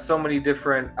have so many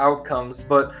different outcomes.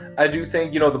 But I do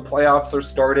think, the playoffs are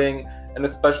starting, and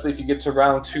especially if you get to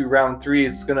round 2, round 3,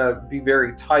 it's going to be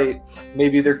very tight.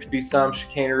 Maybe there could be some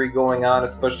chicanery going on,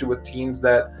 especially with teams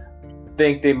that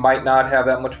think they might not have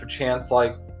that much of a chance,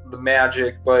 like the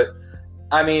Magic. But,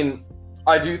 I mean,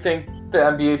 I do think the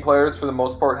NBA players, for the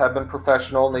most part, have been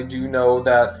professional, and they do know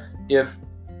that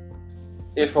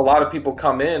if a lot of people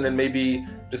come in and maybe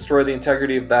destroy the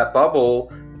integrity of that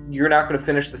bubble, you're not going to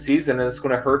finish the season, and it's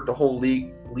going to hurt the whole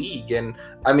league. And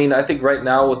I mean, I think right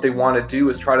now what they want to do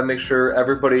is try to make sure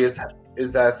everybody is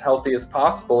as healthy as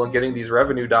possible and getting these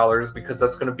revenue dollars, because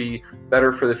that's going to be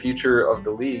better for the future of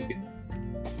the league.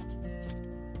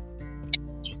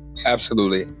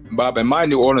 Absolutely. Bob, and my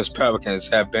New Orleans Pelicans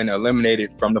have been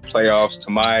eliminated from the playoffs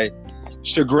to my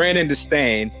chagrin and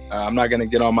disdain. I'm not going to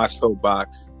get on my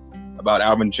soapbox about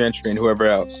Alvin Gentry and whoever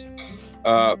else.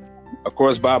 Of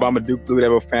course, Bob, I'm a Duke Blue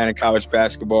Devil fan in college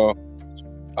basketball.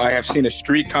 I have seen a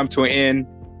streak come to an end.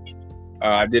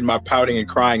 I did my pouting and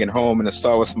crying at home, and the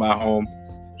solace of my home.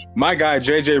 My guy,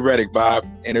 J.J. Redick, Bob,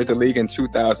 entered the league in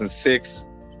 2006.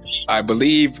 I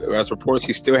believe, as reports,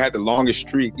 he still had the longest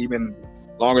streak, even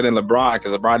longer than LeBron,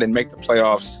 because LeBron didn't make the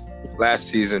playoffs last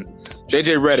season.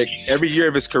 J.J. Redick, every year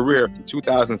of his career from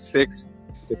 2006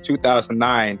 to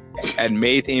 2009, had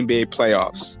made the NBA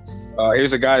playoffs.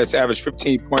 Here's a guy that's averaged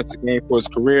 15 points a game for his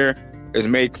career, has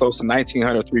made close to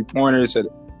 1,900 three-pointers at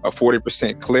a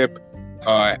 40% clip,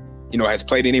 has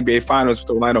played in NBA Finals with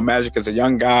the Orlando Magic as a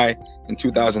young guy in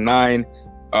 2009,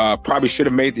 probably should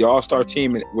have made the All-Star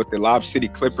team with the Lob City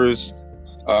Clippers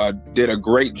did a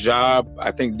great job.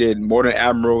 I think did more than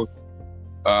admirable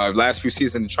last few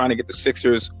seasons trying to get the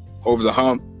Sixers over the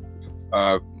hump.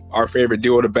 Our favorite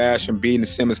duo to bash, Embiid and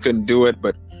Simmons, couldn't do it,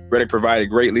 but Redick provided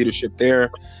great leadership there.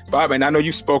 Bob, and I know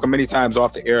you've spoken many times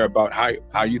off the air about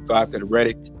how you thought that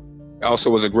Redick also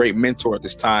was a great mentor at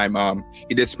this time.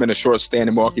 He did spend a short stay in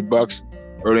the Milwaukee Bucks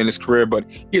early in his career, but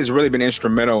he has really been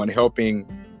instrumental in helping,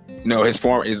 his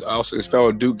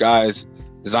fellow Duke guys,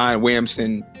 Zion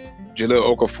Williamson,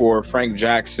 Jahlil Okafor, Frank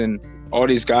Jackson, all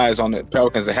these guys on the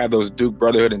Pelicans that have those Duke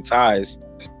brotherhood and ties,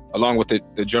 along with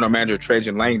the general manager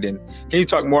Trajan Langdon. Can you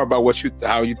talk more about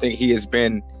how you think he has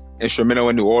been instrumental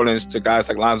in New Orleans to guys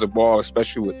like Lonzo Ball,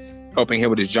 especially with helping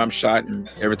him with his jump shot and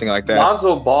everything like that?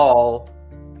 Lonzo Ball,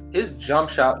 his jump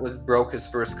shot was broke his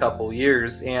first couple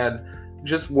years, and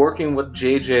just working with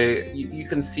JJ, you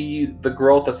can see the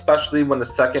growth, especially when the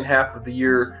second half of the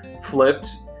year flipped.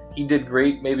 He did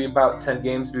great maybe about 10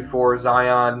 games before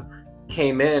Zion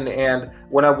came in, and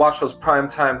when I watched those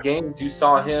primetime games, you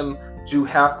saw him do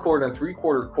half court and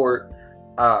three-quarter court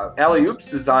alley-oops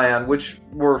to Zion, which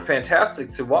were fantastic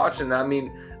to watch. And I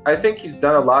mean, I think he's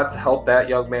done a lot to help that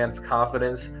young man's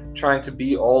confidence, trying to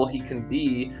be all he can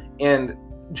be. And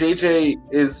JJ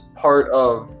is part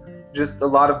of just a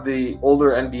lot of the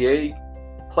older NBA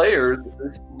players,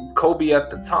 Kobe at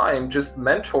the time, just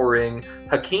mentoring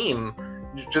Hakeem,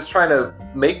 just trying to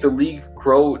make the league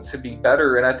grow to be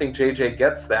better. And I think JJ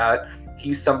gets that.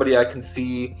 He's somebody I can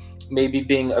see maybe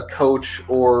being a coach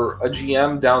or a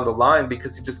GM down the line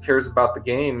because he just cares about the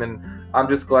game. And I'm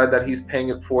just glad that he's paying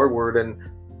it forward and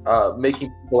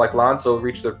making people like Lonzo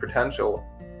reach their potential.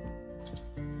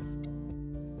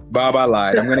 Bob, I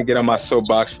lied. I'm going to get on my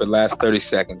soapbox for the last 30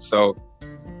 seconds. So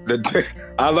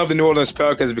I love the New Orleans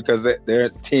Pelicans because their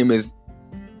team is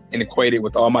equated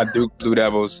with all my Duke Blue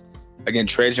Devils. Again,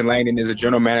 Trajan Langdon is a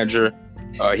general manager.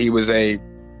 He was a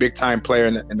big-time player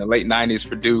in the late 90s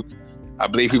for Duke. I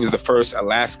believe he was the first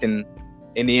Alaskan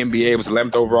in the NBA. He was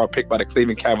 11th overall pick by the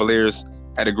Cleveland Cavaliers.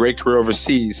 Had a great career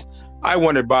overseas. I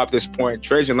wondered, Bob, at this point,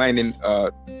 Trajan Langdon,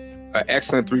 an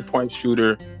excellent three-point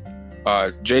shooter.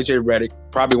 JJ Redick,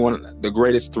 probably one of the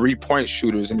greatest three-point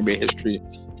shooters in NBA history.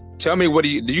 Tell me,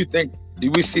 do you think? Do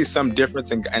we see some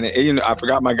difference? And I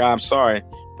forgot my guy. I'm sorry,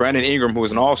 Brandon Ingram, who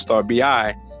was an All-Star,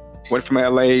 BI, went from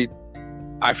LA.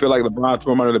 I feel like LeBron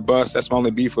threw him under the bus. That's my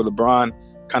only beef with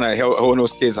LeBron, kind of holding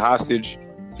those kids hostage,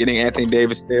 getting Anthony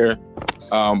Davis there.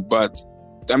 But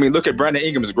I mean, look at Brandon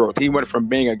Ingram's growth. He went from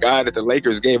being a guy that the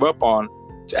Lakers gave up on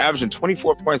to averaging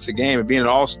 24 points a game and being an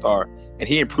All-Star, and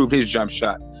he improved his jump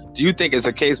shot. Do you think it's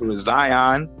a case where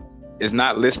Zion is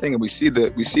not listening, and we see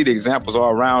the examples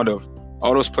all around of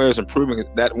all those players improving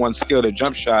that one skill, the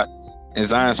jump shot, and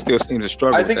Zion still seems to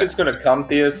struggle? I think it's going to come,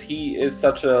 Theus. He is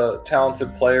such a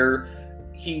talented player.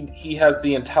 He has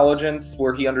the intelligence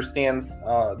where he understands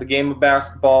the game of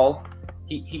basketball.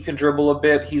 He can dribble a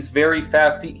bit. He's very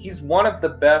fast. He's one of the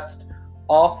best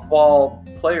off-ball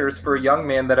players for a young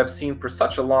man that I've seen for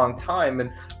such a long time.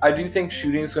 And I do think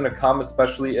shooting is going to come,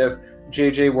 especially if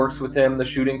JJ works with him. The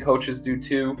shooting coaches do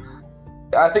too.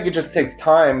 I think it just takes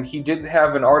time. He did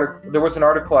have an article. There was an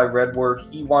article I read where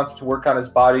he wants to work on his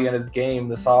body and his game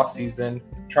this offseason,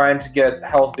 trying to get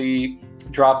healthy,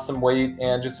 drop some weight,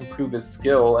 and just improve his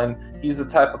skill. And he's the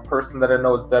type of person that I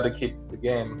know is dedicated to the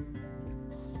game.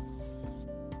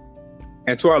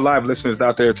 And to our live listeners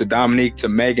out there, to Dominique, to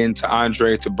Megan, to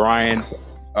Andre, to Brian,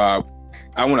 I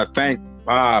want to thank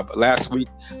Bob. Last week,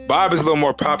 Bob is a little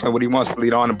more popular than what he wants to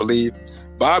lead on to believe.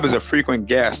 Bob is a frequent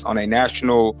guest on a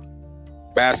national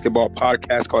basketball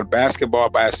podcast called Basketball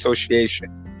by Association.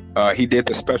 He did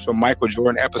the special Michael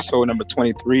Jordan episode number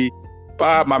 23.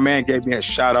 Bob, my man, gave me a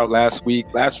shout out last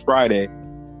Friday,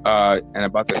 and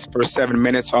about the first 7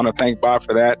 minutes. So I want to thank Bob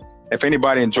for that. If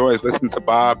anybody enjoys listening to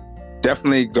Bob,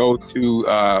 definitely go to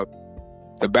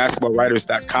the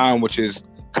basketballwriters.com, which is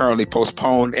currently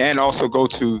postponed, and also go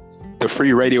to the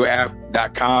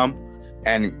freeradioapp.com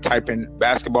and type in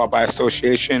Basketball by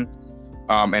Association.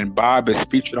 And Bob is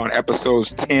featured on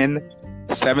episodes 10,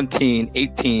 17,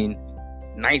 18,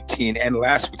 19, and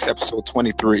last week's episode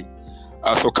 23.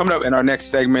 So coming up in our next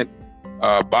segment,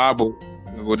 Bob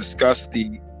will discuss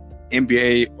the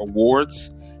NBA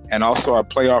awards and also our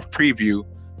playoff preview.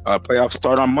 Playoffs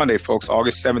start on Monday, folks,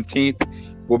 August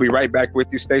 17th. We'll be right back with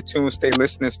you. Stay tuned, stay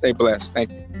listening, stay blessed. Thank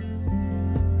you.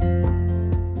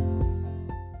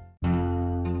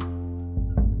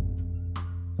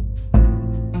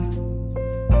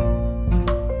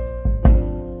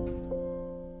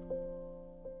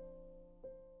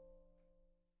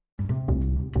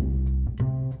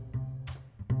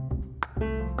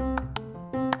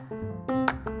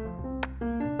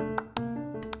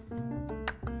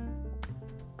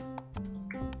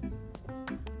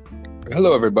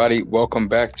 Hello, everybody. Welcome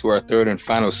back to our third and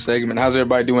final segment. How's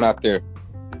everybody doing out there?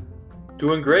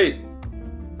 Doing great.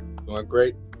 Doing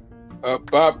great.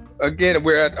 Bob, again,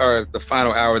 we're at the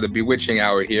final hour, the bewitching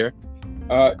hour here.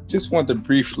 Just want to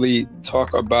briefly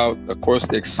talk about, of course,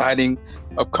 the exciting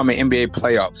upcoming NBA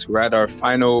playoffs. We're at our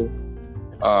final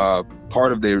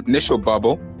part of the initial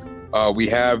bubble. We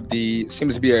have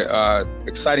seems to be a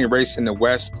exciting race in the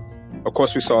West. Of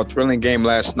course, we saw a thrilling game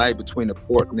last night between the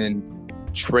Portland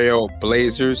Trail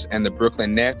Blazers and the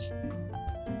Brooklyn Nets.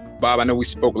 Bob, I know we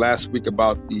spoke last week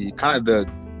about the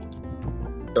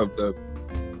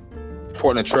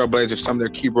Portland Trail Blazers, some of their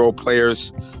key role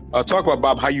players. Talk about,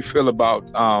 Bob, how you feel about,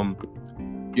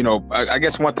 I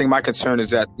guess one thing my concern is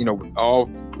that, all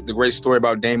the great story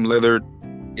about Dame Lillard,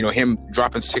 him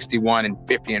dropping 61 and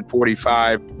 50 and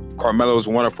 45, Carmelo's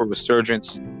wonderful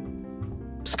resurgence.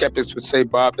 Skeptics would say,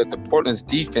 Bob, that the Portland's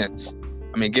defense,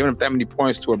 giving up that many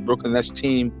points to a Brooklyn Nets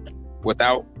team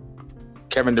without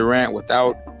Kevin Durant,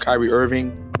 without Kyrie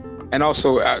Irving, and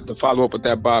also to follow up with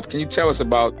that, Bob, can you tell us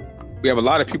about, we have a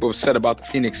lot of people upset about the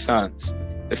Phoenix Suns.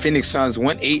 The Phoenix Suns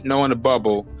went 8-0 in the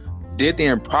bubble, did the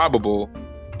improbable,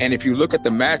 and if you look at the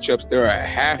matchups, they're a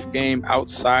half game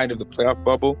outside of the playoff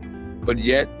bubble, but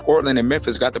yet Portland and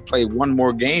Memphis got to play one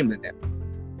more game than them.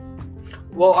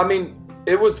 Well,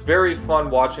 it was very fun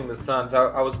watching the Suns.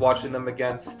 I was watching them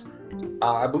against,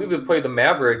 I believe they played the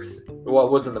Mavericks. Well,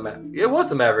 it wasn't the Mavericks. It was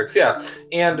the Mavericks, yeah.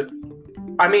 And,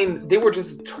 they were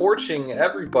just torching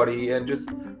everybody and just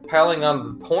piling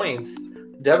on the points.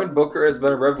 Devin Booker has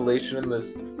been a revelation in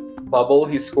this bubble.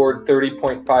 He scored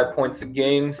 30.5 points a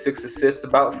game, 6 assists,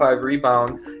 about 5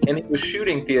 rebounds, and he was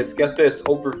shooting, Theus, get this,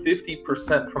 over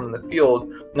 50% from the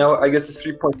field. Now, I guess his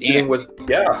three-point shooting was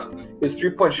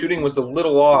a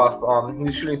little off. He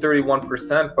was shooting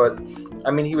 31%, but,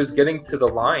 he was getting to the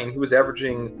line. He was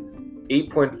averaging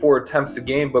 8.4 attempts a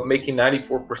game, but making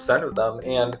 94% of them,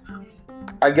 and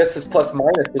I guess his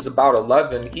plus-minus was about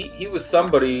 11. He was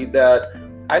somebody that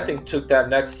I think took that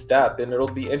next step, and it'll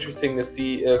be interesting to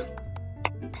see if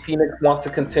Phoenix wants to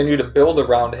continue to build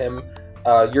around him.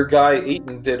 Your guy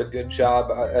Ayton did a good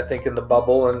job, I think, in the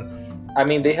bubble,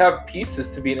 and they have pieces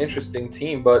to be an interesting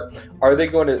team, but are they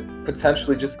going to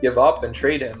potentially just give up and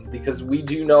trade him? Because we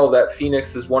do know that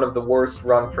Phoenix is one of the worst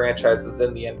run franchises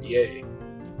in the NBA.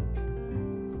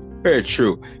 Very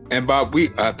true. And Bob, we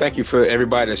thank you for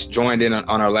everybody that's joined in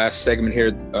on our last segment here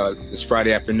this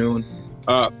Friday afternoon.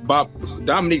 Bob,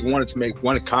 Dominique wanted to make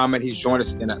one comment. He's joined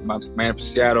us, my man from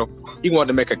Seattle. He wanted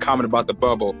to make a comment about the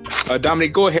bubble.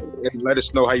 Dominique, go ahead and let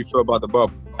us know how you feel about the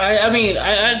bubble. I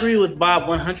agree with Bob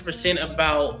 100%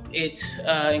 about it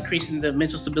increasing the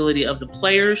mental stability of the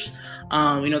players.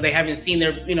 They haven't seen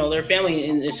their family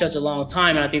in such a long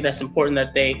time, and I think that's important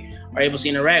that they are able to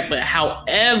interact. But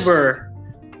however,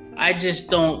 I just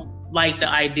don't like the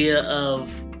idea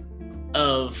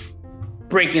of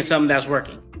breaking something that's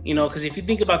working. Because if you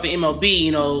think about the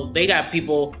MLB, they got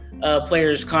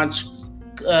players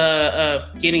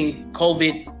getting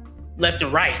COVID left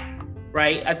and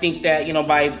right? I think that,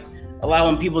 by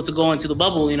allowing people to go into the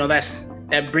bubble,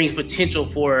 that brings potential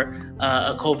for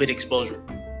a COVID exposure.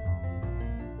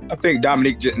 I think,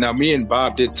 Dominique, now me and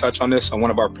Bob did touch on this on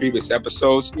one of our previous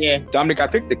episodes. Yeah. Dominique, I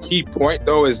think the key point,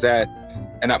 though, is that,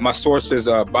 and my source is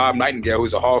Bob Nightingale,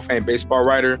 who's a Hall of Fame baseball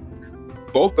writer.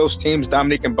 Both those teams,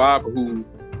 Dominique and Bob, who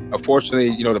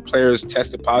unfortunately, the players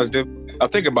tested positive. Now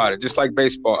think about it, just like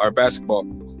baseball or basketball,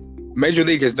 Major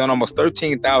League has done almost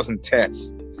 13,000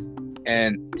 tests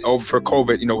and over for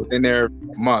COVID, within their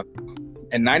month.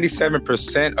 And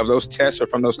 97% of those tests are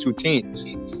from those two teams.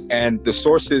 And the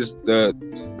source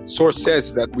says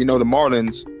is that we know the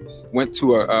Marlins went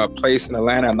to a place in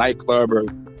Atlanta, a nightclub or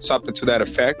something to that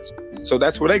effect. So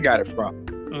that's where they got it from.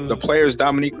 Mm-hmm. The players,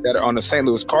 Dominique, that are on the St.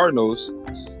 Louis Cardinals,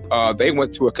 they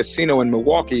went to a casino in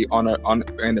Milwaukee in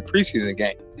the preseason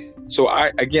game. So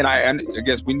I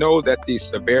guess we know that the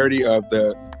severity of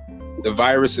the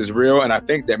virus is real, and I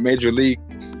think that Major League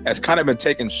has kind of been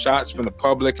taking shots from the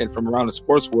public and from around the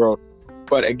sports world.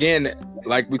 But again,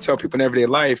 like we tell people in everyday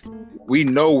life, we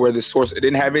know where the source. It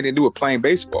didn't have anything to do with playing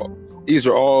baseball. These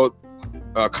are all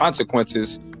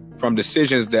consequences from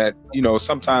decisions that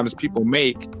sometimes people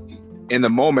make in the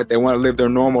moment. They want to live their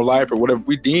normal life or whatever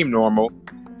we deem normal.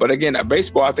 But again,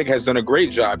 baseball, I think, has done a great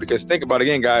job because think about it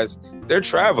again, guys, they're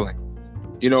traveling.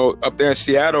 Up there in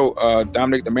Seattle,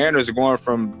 Dominic, the Mariners are going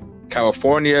from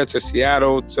California to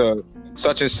Seattle to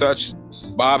such and such.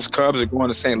 Bob's Cubs are going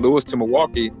to St. Louis to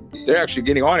Milwaukee. They're actually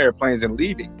getting on airplanes and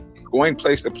leaving, going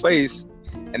place to place.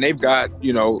 And they've got,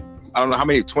 I don't know how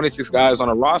many, 26 guys on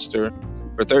a roster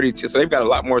for 30 tests. So they've got a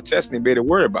lot more testing to be able to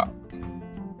worry about.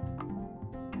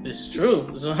 It's true.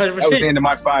 It's 100%. That was the end of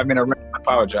my 5-minute rant. I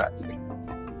apologize.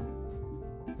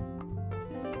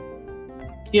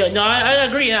 Yeah, no, I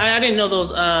agree. I didn't know those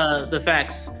the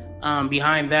facts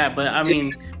behind that, but I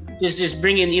mean, just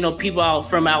bringing people out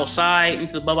from outside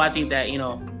into the bubble. I think that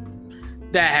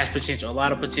that has potential, a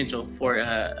lot of potential for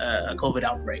a COVID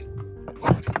outbreak.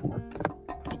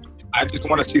 I just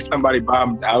want to see somebody,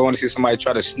 Bob. I want to see somebody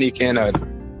try to sneak in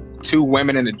 2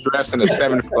 women in a dress and a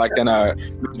 7 like in a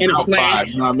 5. You know what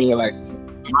I mean? Like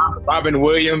Robin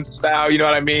Williams style. You know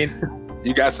what I mean?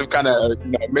 You got some kind of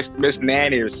Miss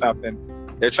Nanny or something.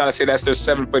 They're trying to say that's their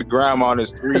 7-foot grandma and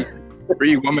there's 3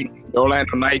 women, the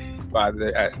Orlando Knights.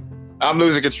 I'm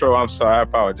losing control. I'm sorry. I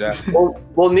apologize.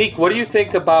 Well, Neek, what do you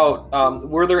think about?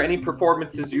 Were there any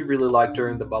performances you really liked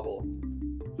during the bubble?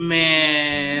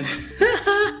 Man,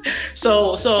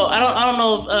 so I don't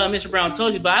know if Mr. Brown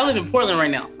told you, but I live in Portland right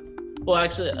now. Well,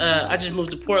 actually, I just moved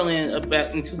to Portland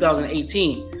back in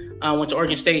 2018. I went to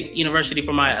Oregon State University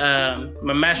for my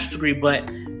master's degree, but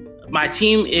my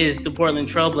team is the Portland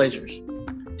Trailblazers.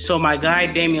 So my guy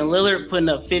Damian Lillard putting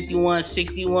up 51,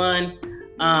 61.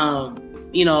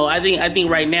 I think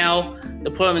right now the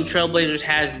Portland Trailblazers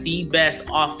has the best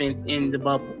offense in the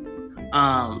bubble.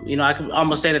 I could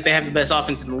almost say that they have the best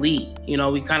offense in the league.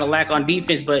 We kind of lack on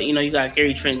defense, but you got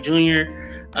Gary Trent Jr.,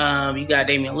 you got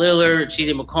Damian Lillard,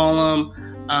 CJ McCollum,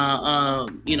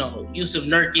 Yusuf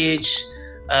Nurkic,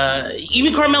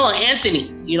 even Carmelo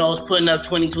Anthony, is putting up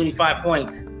 20, 25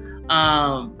 points.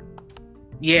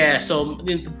 So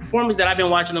the performance that I've been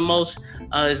watching the most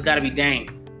has got to be Dame.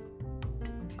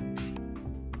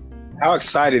 How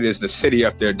excited is the city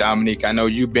up there, Dominique? I know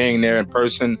you being there in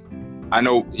person. I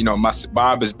know,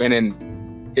 Bob has been in,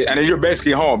 I know you're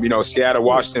basically home, Seattle,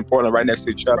 Washington, Portland, right next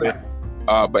to each other.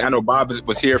 But I know Bob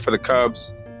was here for the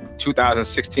Cubs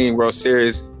 2016 World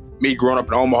Series. Me growing up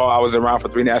in Omaha, I was around for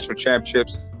 3 national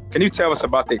championships. Can you tell us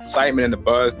about the excitement and the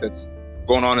buzz that's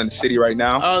going on in the city right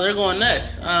now? Oh, they're going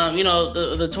nuts.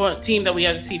 The team that we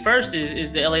have to see first is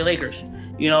the LA Lakers.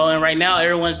 And right now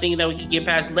everyone's thinking that we could get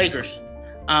past the Lakers.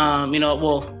 I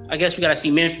guess we got to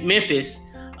see Memphis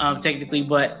technically,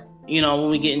 but when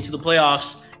we get into the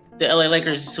playoffs, the LA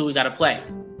Lakers is who we got to play.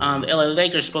 The LA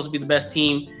Lakers are supposed to be the best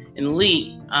team in the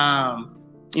league,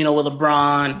 with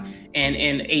LeBron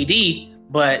and AD.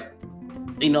 But,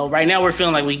 right now we're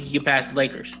feeling like we can get past the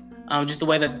Lakers. Just the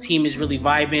way that the team is really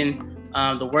vibing,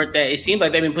 the work that it seems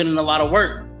like they've been putting in a lot of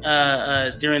work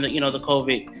during the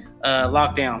COVID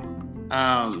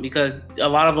lockdown, because a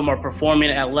lot of them are performing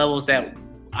at levels that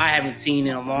I haven't seen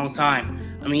in a long time.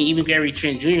 I mean, even Gary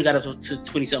Trent Jr. got up to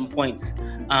 20-something points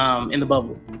in the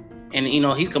bubble. And,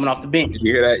 he's coming off the bench.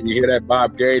 You hear that,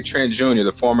 Bob? Gary Trent Jr.,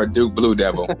 the former Duke Blue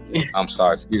Devil. I'm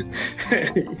sorry, excuse me.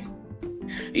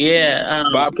 Yeah.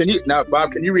 Bob, can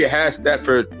you rehash that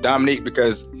for Dominique?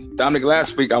 Because Dominique,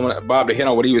 last week, I want Bob to hit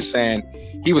on what he was saying.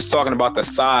 He was talking about the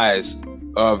size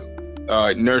of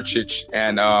Nurkic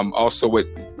and also with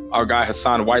our guy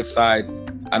Hassan Whiteside.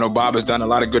 I know Bob has done a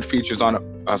lot of good features on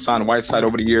Hassan Whiteside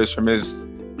over the years from his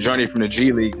journey from the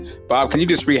G League. Bob, can you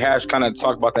just rehash, kind of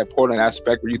talk about that Portland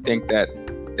aspect where you think that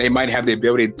they might have the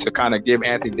ability to kind of give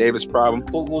Anthony Davis problems?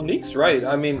 Well, Neek's right.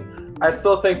 I mean, I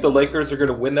still think the Lakers are going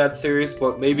to win that series,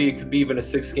 but maybe it could be even a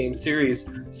 6-game series.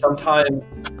 Sometimes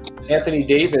Anthony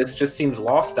Davis just seems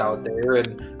lost out there,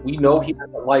 and we know he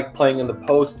doesn't like playing in the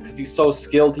post because he's so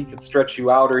skilled. He can stretch you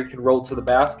out or he can roll to the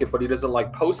basket, but he doesn't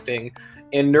like posting.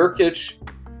 And Nurkic,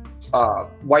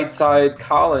 Whiteside,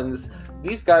 Collins,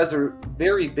 these guys are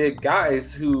very big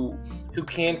guys who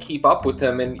can keep up with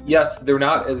him. And yes, they're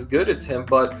not as good as him,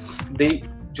 but they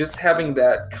just having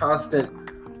that constant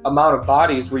amount of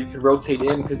bodies where you can rotate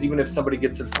in, because even if somebody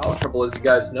gets in foul trouble, as you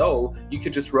guys know, you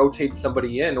could just rotate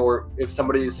somebody in, or if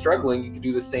somebody is struggling, you can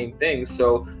do the same thing.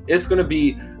 So it's going to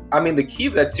be, the key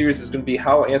of that series is going to be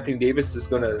how Anthony Davis is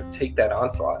going to take that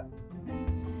onslaught.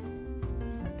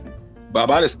 Bob,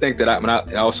 I just think that I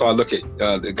look at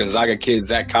the Gonzaga kid,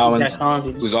 Zach Collins,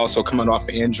 who's also coming off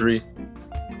an injury.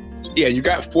 Yeah, you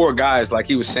got 4 guys, like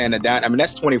he was saying,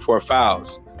 that's 24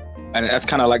 fouls. And that's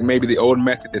kind of like maybe the old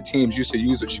method that teams used to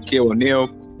use with Shaquille O'Neal.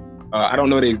 I don't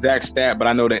know the exact stat, but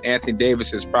I know that Anthony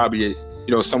Davis is probably,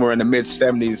 somewhere in the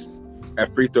mid-70s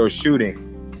at free throw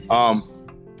shooting.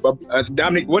 But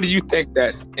Dominique, what do you think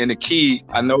that in the key?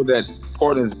 I know that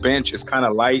Portland's bench is kind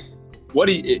of light. What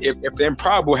do you, if the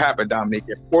improbable happened, Dominique,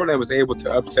 if Portland was able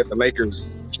to upset the Lakers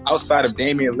outside of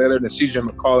Damian Lillard and CJ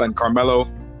McCollum and Carmelo,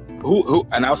 who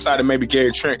and outside of maybe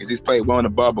Gary Trent, because he's played well in the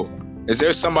bubble, is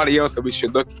there somebody else that we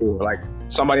should look for? Like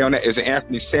somebody on that? Is it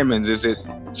Anthony Simmons? Is it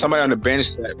somebody on the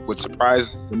bench that would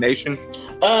surprise the nation?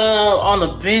 On the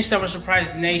bench that would surprise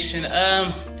the nation.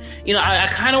 you know, I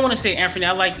kind of want to say Anthony.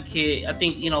 I like the kid. I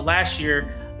think, you know, last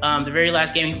year, the very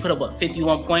last game, he put up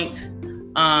 51 points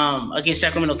against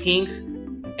Sacramento Kings,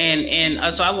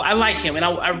 and so I like him. And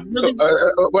I really. So,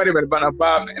 wait a minute,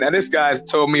 Bob. Now this guy's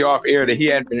told me off air that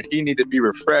he needed to be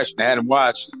refreshed and I hadn't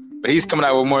watched. But he's coming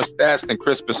out with more stats than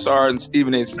Chris Broussard and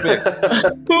Stephen A. Smith.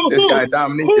 This guy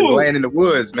Dominique is laying in the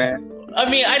woods, man. I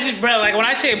mean, bro, like when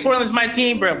I say Portland's my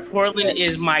team, bro, Portland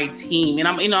is my team, and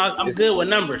I'm good with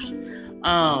numbers.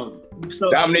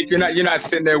 So Dominique, you're not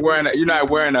sitting there wearing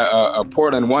a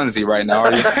Portland onesie right now,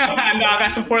 are you? No, I got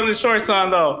some Portland shorts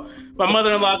on though. My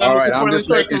mother-in-law got all me right, some I'm Portland just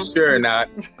making shorts. sure now.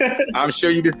 I'm sure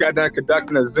you just got done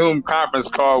conducting a Zoom conference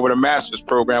call with a master's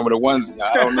program with a onesie.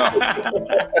 I don't know.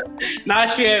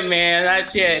 Not yet, man.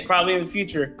 Not yet. Probably in the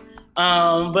future.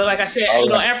 But like I said, all you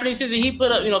know, right. Anthony Sizzle, he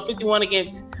put up, you know, 51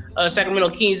 against Sacramento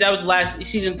Kings. That was last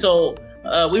season, so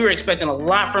we were expecting a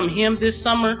lot from him this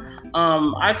summer.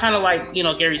 I kind of like, you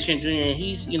know, Gary Trent Jr. and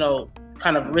he's, you know,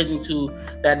 kind of risen to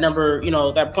that number, you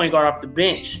know, that point guard off the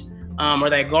bench, or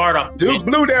that guard off the bench. Duke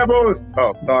Blue Devils.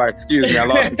 Oh, sorry, excuse me, I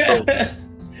lost control.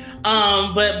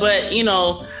 But you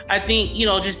know, I think, you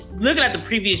know, just looking at the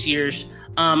previous years,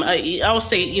 I would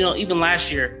say, you know, even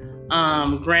last year,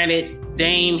 granted,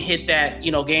 Dame hit that,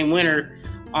 you know, game winner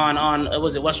on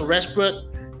was it Russell Westbrook?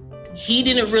 He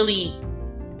didn't really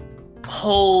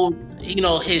hold, you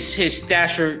know, his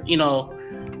stature, you know,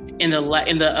 in the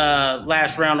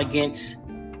last round against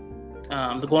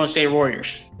the Golden State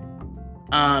Warriors.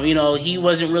 You know, he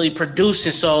wasn't really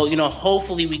producing, so, you know,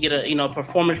 hopefully we get a, you know,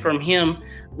 performance from him.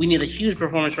 We need a huge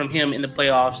performance from him in the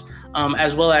playoffs,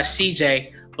 as well as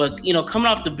CJ. But, you know, coming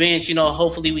off the bench, you know,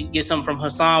 hopefully we can get something from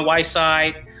Hassan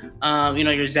Whiteside, you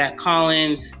know, your Zach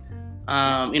Collins,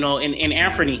 you know, and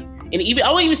Anthony. And even,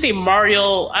 I wouldn't even say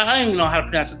Mario, I don't even know how to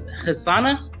pronounce it,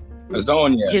 Hezonja?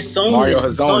 Mario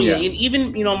Hezonja. And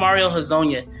even, you know, Mario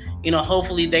Hezonja, you know,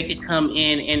 hopefully they could come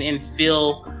in and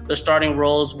fill the starting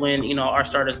roles when, you know, our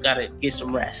starters got to get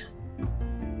some rest.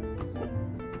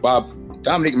 Bob,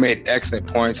 Dominique made excellent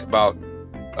points about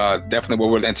definitely what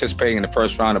we're anticipating in the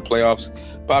first round of playoffs.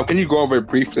 Bob, can you go over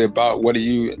briefly about what do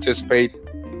you anticipate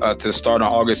to start on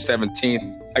August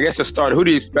 17th? I guess to start, who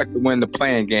do you expect to win the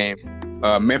playing game,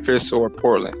 Memphis or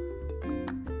Portland?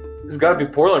 It's got to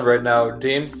be Portland right now.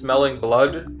 Dame smelling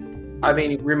blood. I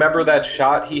mean, remember that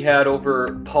shot he had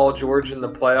over Paul George in the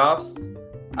playoffs?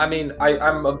 I mean,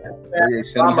 I'm a fan of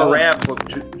Ja Morant,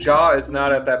 but Ja is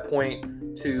not at that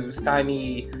point to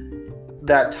stymie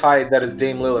that tide that is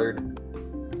Dame Lillard.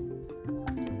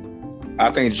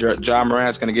 I think Ja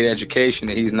Morant's going to get education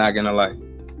that he's not going to like.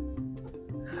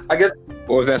 I guess.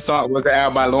 What was that song? What was that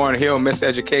album by Lauryn Hill,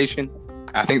 Miseducation?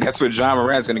 I think that's what Ja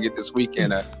Morant's going to get this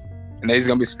weekend. And he's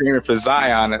going to be screaming for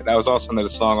Zion. That was also another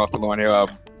song off the Lauryn Hill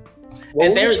album.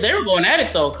 And they were going at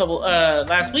it though. A couple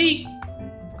last week,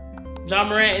 Ja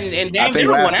Morant and Dame. I think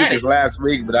last week was last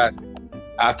week, but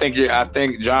I think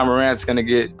Ja Morant's gonna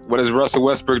get. What does Russell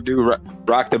Westbrook do?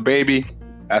 Rock the baby.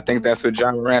 I think that's what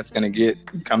Ja Morant's gonna get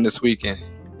come this weekend.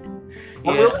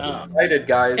 I'm really excited,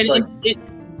 guys.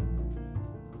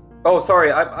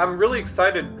 I'm really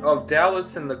excited of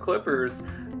Dallas and the Clippers.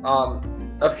 I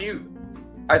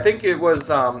think it was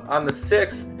on the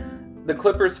 6th, the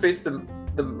Clippers faced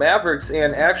the Mavericks,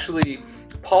 and actually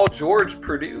Paul George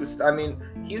produced. I mean,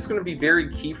 he's going to be very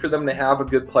key for them to have a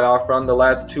good playoff run. The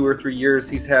last 2 or 3 years,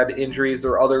 he's had injuries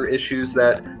or other issues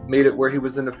that made it where he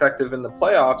was ineffective in the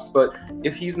playoffs. But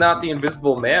if he's not the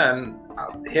invisible man,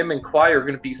 him and Kawhi are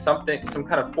going to be some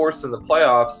kind of force in the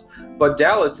playoffs. But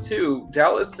Dallas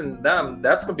and them,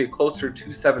 that's going to be a closer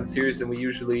 2-7 series than we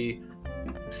usually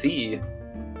see.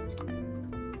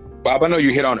 Bob, I know you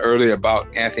hit on earlier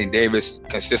about Anthony Davis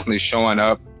consistently showing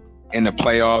up in the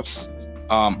playoffs.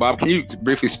 Bob, can you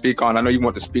briefly speak on, I know you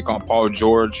want to speak on Paul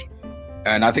George,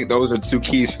 and I think those are 2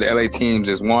 keys for the LA teams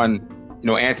is one, you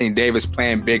know, Anthony Davis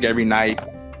playing big every night.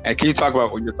 And can you talk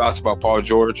about what your thoughts about Paul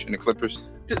George and the Clippers?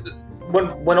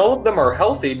 When all of them are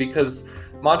healthy, because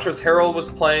Montrezl Harrell was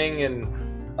playing and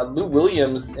Lou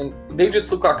Williams, and they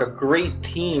just look like a great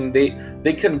team.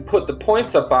 They can put the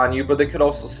points up on you, but they could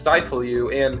also stifle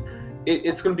you, and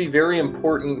it's going to be very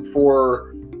important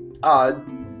for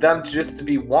them to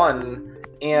be one.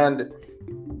 And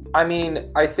I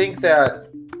mean, I think that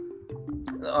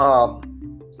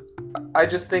I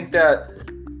just think that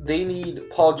they need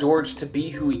Paul George to be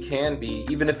who he can be,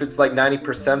 even if it's like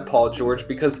 90% Paul George,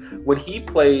 because when he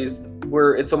plays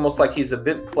where it's almost like he's a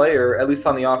bit player, at least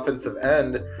on the offensive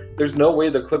end, there's no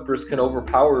way the Clippers can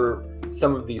overpower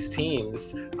some of these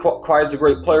teams. Kawhi is a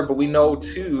great player, but we know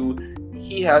too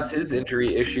he has his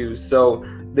injury issues, so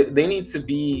they need to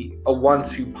be a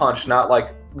 1-2 punch, not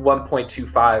like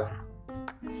 1.25.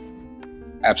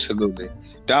 Absolutely.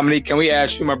 Dominique, can we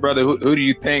ask you, my brother, who do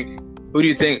you think will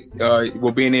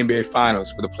be in the NBA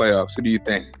Finals for the playoffs? Who do you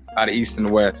think out of East and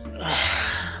the West?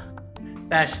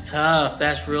 That's tough.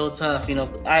 That's real tough. You know,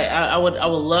 I would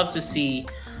love to see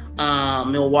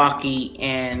Milwaukee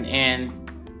and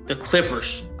the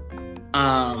Clippers.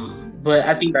 But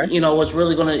I think what's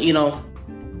really gonna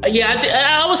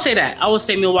I would say that. I would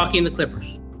say Milwaukee and the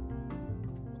Clippers.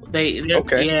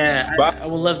 Yeah, I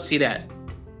would love to see that.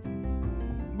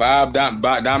 Bob,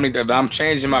 Dominic, I'm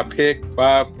changing my pick,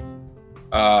 Bob.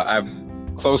 I've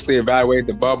closely evaluated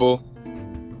the bubble.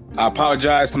 I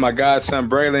apologize to my godson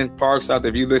Braylon Parks out there.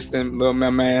 If you listen, little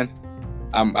man,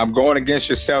 I'm going against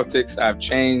your Celtics. I've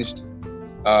changed.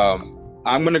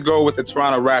 I'm going to go with the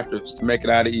Toronto Raptors to make it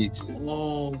out of the East.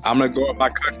 Whoa. I'm going to go with my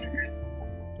countryman,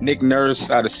 Nick Nurse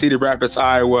out of Cedar Rapids,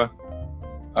 Iowa.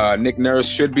 Nick Nurse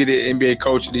should be the NBA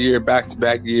Coach of the Year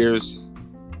back-to-back years.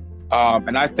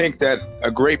 And I think that a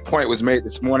great point was made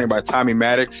this morning by Tommy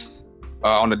Maddox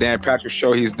on the Dan Patrick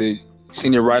Show. He's the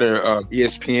senior writer of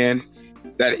ESPN.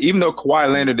 That even though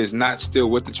Kawhi Leonard is not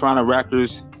still with the Toronto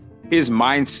Raptors, his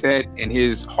mindset and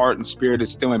his heart and spirit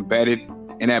is still embedded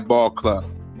in that ball club.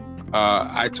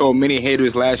 I told many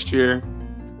haters last year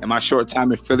in my short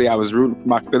time in Philly, I was rooting for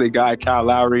my Philly guy, Kyle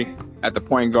Lowry, at the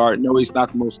point guard. No, he's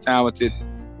not the most talented.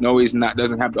 No, he's not.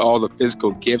 Doesn't have all the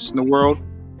physical gifts in the world,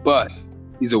 but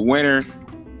he's a winner.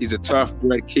 He's a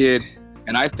tough-bred kid.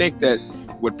 And I think that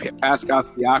with Pascal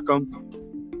Siakam,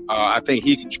 I think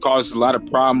he causes a lot of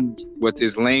problems with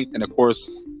his length. And, of course,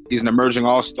 he's an emerging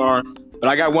all-star. But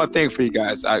I got one thing for you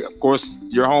guys. Of course,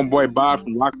 your homeboy Bob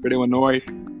from Rockford, Illinois,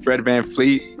 Fred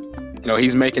VanVleet,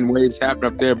 he's making waves happen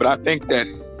up there. But I think that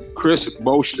Chris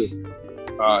Boucher,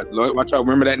 watch out,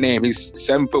 remember that name. He's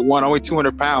 7'1", only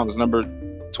 200 pounds, number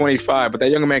 25. But that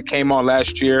young man came on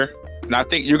last year. And I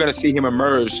think you're going to see him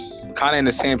emerge kind of in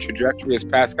the same trajectory as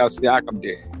Pascal Siakam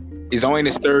did. He's only in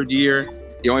his third year.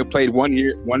 He only played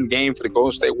one game for the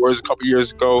Golden State Warriors a couple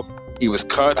years ago. He was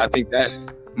cut. I think that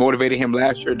motivated him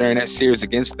last year during that series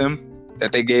against them,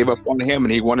 that they gave up on him,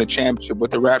 and he won a championship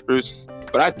with the Raptors.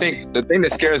 But I think the thing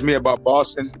that scares me about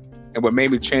Boston and what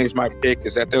made me change my pick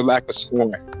is that their lack of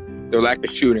scoring, their lack of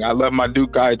shooting. I love my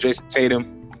Duke guy, Jason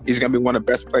Tatum. He's going to be one of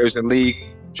the best players in the league.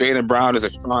 Jaylen Brown is a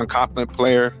strong, confident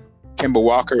player. Kemba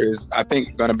Walker is, I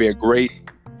think, going to be a great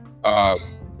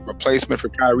replacement for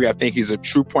Kyrie. I think he's a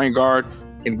true point guard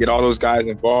and get all those guys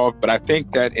involved. But I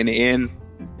think that in the end,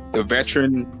 the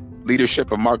veteran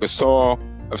leadership of Marc Gasol,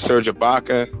 of Serge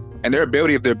Ibaka, and their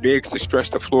ability of their bigs to stretch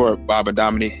the floor, Bob and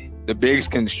Dominique. The bigs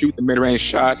can shoot the mid-range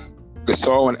shot.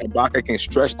 Gasol and Ibaka can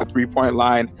stretch the three-point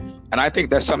line. And I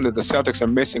think that's something that the Celtics are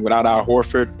missing without Al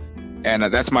Horford. And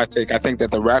that's my take. I think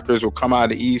that the Raptors will come out of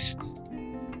the East.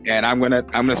 And I'm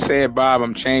gonna say it, Bob.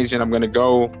 I'm changing. I'm gonna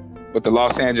go with the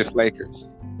Los Angeles Lakers.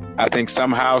 I think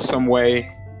somehow, some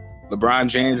way, LeBron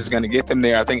James is gonna get them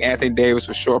there. I think Anthony Davis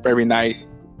will show up every night.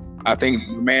 I think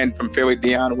the man from Philly,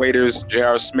 Deion Waiters,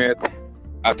 J.R. Smith.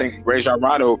 I think Rajon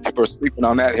Rondo, people are sleeping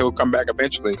on that. He'll come back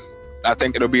eventually. I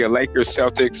think it'll be a Lakers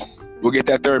Celtics. We'll get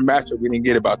that third matchup we didn't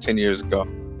get about 10 years ago.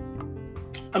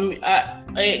 I mean,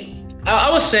 I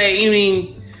would say,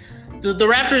 the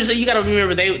Raptors, you got to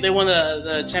remember, they won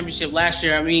the championship last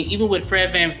year. I mean, even with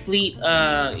Fred VanVleet,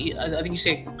 I think you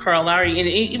said Kyle Lowry, and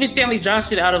even Stanley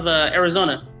Johnson out of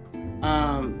Arizona.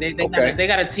 They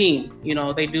got a team.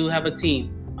 They do have a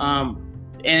team.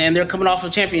 And they're coming off a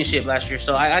championship last year,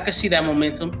 so I could see that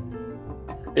momentum.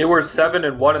 They were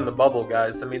 7-1 in the bubble,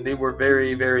 guys. I mean, they were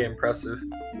very, very impressive.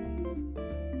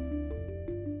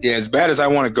 Yeah, as bad as I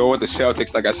want to go with the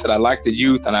Celtics, like I said, I like the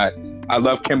youth, and I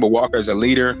love Kemba Walker as a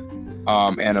leader,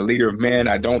 and a leader of men.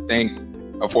 I don't think,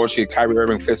 unfortunately, Kyrie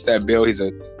Irving fits that bill. He's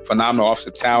a phenomenal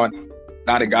offensive talent,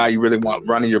 not a guy you really want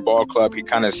running your ball club. He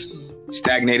kind of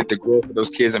stagnated the growth of those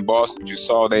kids in Boston. But you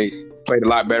saw they played a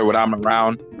lot better without him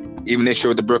around. Even this year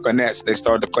with the Brooklyn Nets, they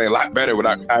started to play a lot better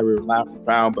without Kyrie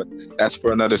around, but that's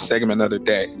for another segment, another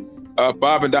day.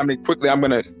 Bob and Dominique, quickly, I'm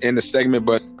going to end the segment,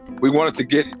 but we wanted to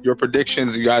get your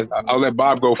predictions, you guys. I'll let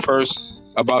Bob go first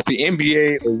about the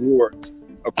NBA awards.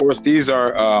 Of course, these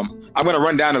are, I'm going to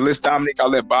run down the list, Dominique. I'll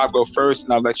let Bob go first,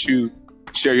 and I'll let you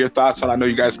share your thoughts on. I know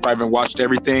you guys probably haven't watched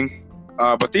everything,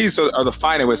 but these are the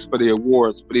finalists for the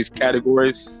awards for these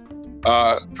categories.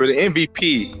 For the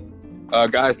MVP,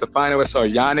 guys, the finalists are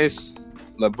Giannis,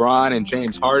 LeBron, and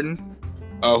James Harden.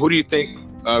 Who do you think,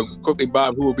 quickly,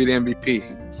 Bob, who will be the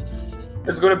MVP?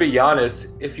 It's going to be Giannis.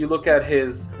 If you look at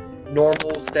his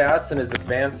normal stats and his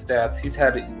advanced stats, he's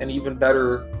had an even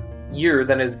better year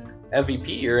than his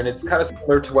MVP year, and it's kind of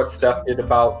similar to what Steph did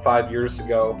about 5 years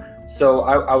ago. So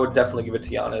I would definitely give it to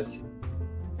Giannis.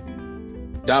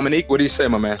 Dominique, what do you say,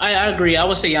 my man? I agree. I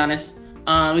would say Giannis.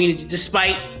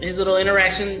 Despite his little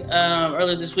interaction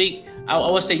earlier this week, I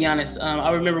would say Giannis.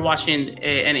 I remember watching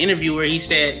an interview where he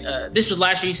said, this was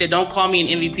last year, he said, don't call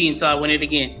me an MVP until I win it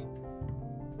again.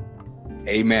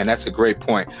 Amen. That's a great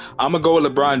point. I'm going to go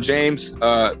with LeBron James.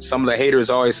 Some of the haters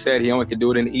always said he only can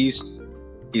do it in the East.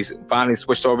 He's finally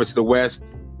switched over to the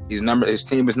West. His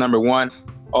team is number one.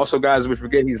 Also, guys, we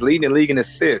forget he's leading the league in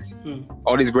assists.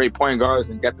 All these great point guards,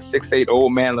 and got the 6'8"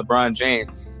 old man LeBron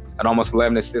James at almost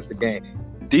 11 assists a game.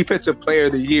 Defensive Player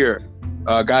of the Year,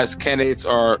 guys, candidates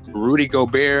are Rudy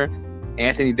Gobert,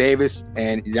 Anthony Davis,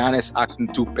 and Giannis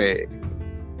Antetokounmpo.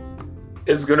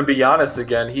 It's going to be Giannis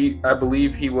again. I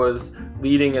believe he was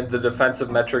leading in the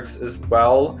defensive metrics as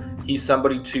well. He's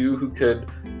somebody too who could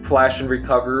flash and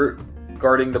recover,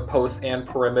 guarding the post and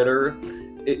perimeter.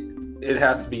 It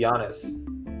has to be Giannis.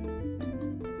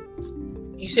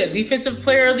 You said Defensive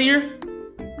Player of the Year?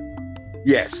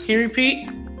 Yes. Can you repeat?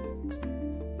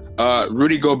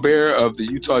 Rudy Gobert of the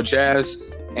Utah Jazz,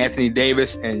 Anthony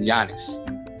Davis, and Giannis.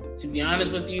 To be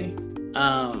honest with you,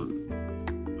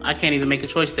 I can't even make a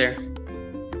choice there.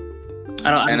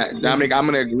 Dominic, I'm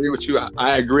going to agree with you.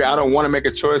 I agree. I don't want to make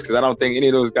a choice because I don't think any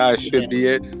of those guys should be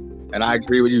it. And I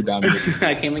agree with you, Dominic.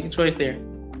 I can't make a choice there.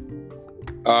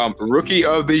 Rookie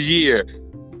of the Year.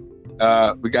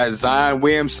 We got Zion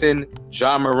Williamson,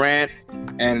 John Morant,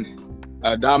 and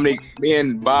Dominic. Me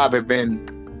and Bob have been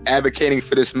advocating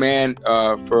for this man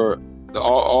for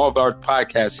all of our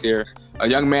podcasts here. A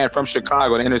young man from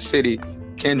Chicago, the inner city,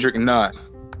 Kendrick Nunn.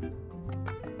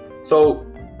 So,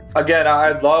 again,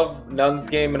 I love Nunn's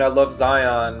game and I love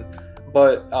Zion,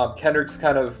 but Kendrick's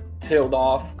kind of tailed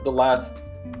off the last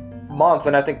month,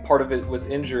 and I think part of it was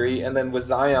injury. And then with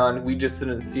Zion, we just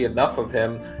didn't see enough of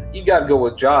him. You got to go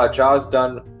with Ja. Ja's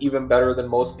done even better than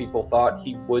most people thought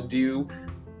he would do,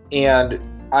 and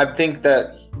I think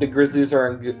that the Grizzlies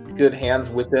are in good hands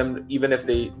with him, even if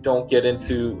they don't get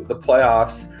into the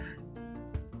playoffs.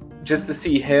 Just to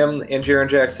see him and Jaren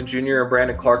Jackson Jr. and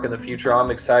Brandon Clark in the future,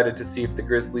 I'm excited to see if the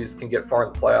Grizzlies can get far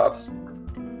in the playoffs.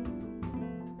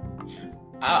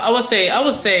 I would say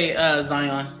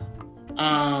Zion.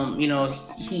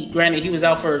 He was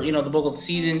out for the bulk of the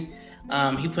season.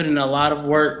 He put in a lot of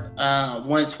work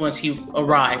once he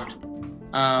arrived.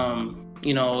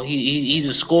 He's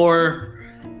a scorer,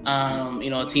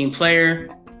 a team player,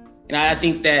 and I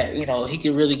think that he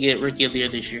could really get Rookie of the Year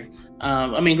this year.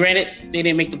 Granted, they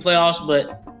didn't make the playoffs,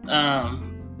 but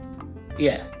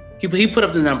he put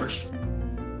up the numbers.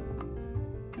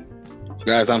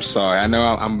 Guys, I'm sorry. I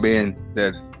know I'm being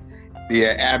the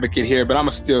advocate here, but I'm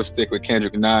gonna still stick with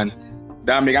Kendrick Nunn.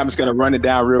 Dominic, I'm just gonna run it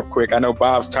down real quick. I know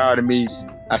Bob's tired of me.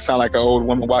 I sound like an old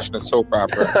woman watching a soap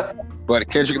opera. But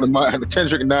Kendrick Nunn,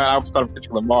 I was calling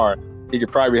Kendrick Lamar. He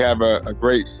could probably have a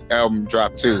great album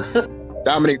drop too.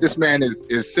 Dominic, this man is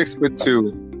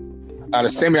 6'2", out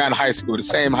of Simeon High School, the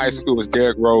same high school as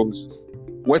Derrick Rose.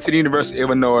 Went to the University of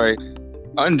Illinois,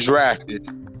 undrafted,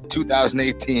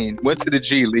 2018. Went to the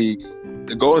G League.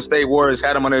 The Golden State Warriors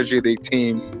had him on their G League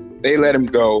team. They let him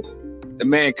go. The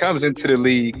man comes into the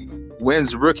league,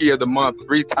 wins Rookie of the Month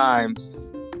 3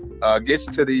 times, gets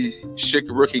to the Chic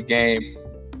Rookie game.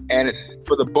 And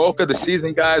for the bulk of the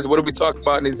season, guys, what do we talk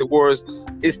about in these awards?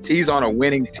 He's on a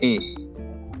winning team.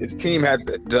 His team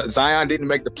Zion didn't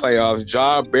make the playoffs.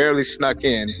 Ja barely snuck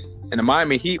in. And the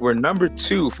Miami Heat were number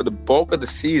 2 for the bulk of the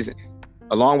season,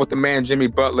 along with the man Jimmy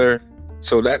Butler.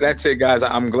 So that's it, guys.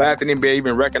 I'm glad the NBA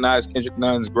even recognized Kendrick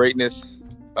Nunn's greatness.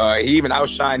 He even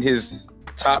outshined his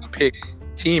top pick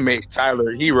teammate,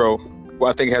 Tyler Hero, who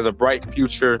I think has a bright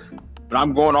future. But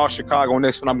I'm going all Chicago on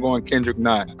this one. I'm going Kendrick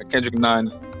Nunn,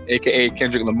 a.k.a.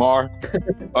 Kendrick Lamar.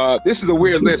 This is a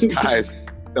weird list, guys.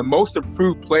 The most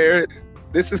improved player,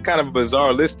 this is kind of a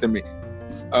bizarre list to me.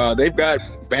 They've got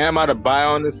Bam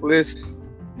Adebayo on this list,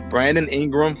 Brandon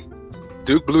Ingram,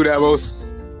 Duke Blue Devils,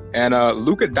 and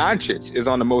Luka Doncic is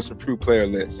on the most improved player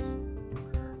list.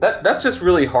 That's just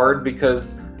really hard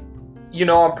because,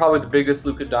 I'm probably the biggest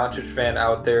Luka Doncic fan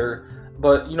out there.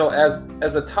 But,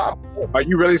 as a top... Are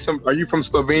you from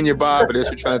Slovenia, Bob? Or this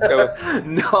you're trying to tell us?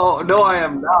 No, I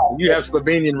am not. You have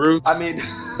Slovenian roots?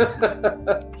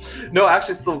 No,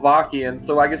 actually Slovakian,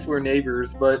 so I guess we're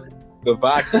neighbors, but...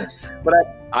 Slovakian. But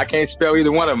I can't spell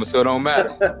either one of them, so it don't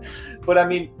matter.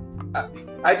 But,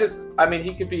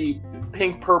 he could be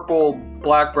pink, purple,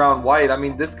 black, brown,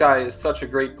 white. This guy is such a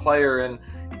great player, and,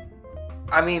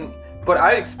 but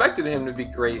I expected him to be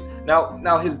great.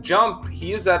 Now his jump,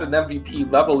 he is at an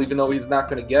MVP level, even though he's not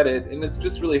going to get it, and it's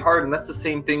just really hard. And that's the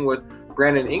same thing with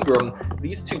Brandon Ingram.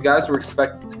 These two guys were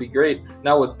expected to be great.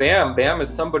 Now with Bam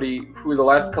is somebody who the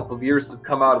last couple of years have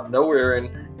come out of nowhere, and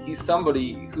he's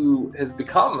somebody who has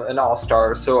become an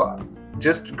all-star. So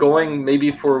just going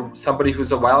maybe for somebody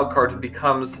who's a wild card who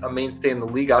becomes a mainstay in the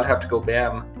league, I'd have to go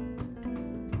Bam.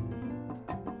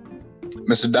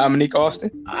 Mr. Dominique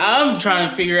Austin? I'm trying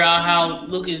to figure out how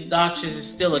Luka Doncic is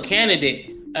still a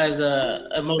candidate as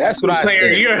a most That's what I player.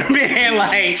 said. You're a man,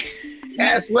 like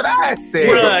That's what I said.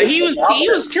 bruh, he was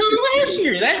killing last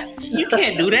year. That you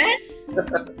can't do that.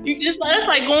 That's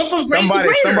like going from great to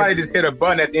greater. Somebody just hit a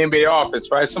button at the NBA office,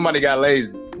 right? Somebody got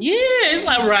lazy. Yeah, it's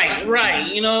like right.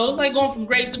 You know, it's like going from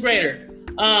great to greater.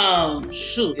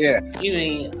 Shoot. Yeah.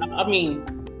 I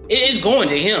mean, it is going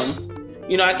to him.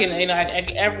 You know, I can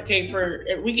advocate for.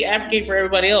 We can advocate for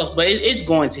everybody else, but it's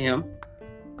going to him.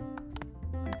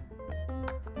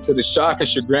 To the shock and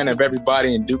chagrin of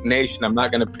everybody in Duke Nation, I'm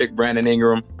not going to pick Brandon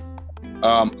Ingram.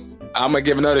 I'm going to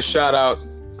give another shout out,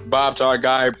 Bob, to our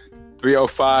guy,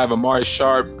 305, Amari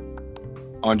Sharp.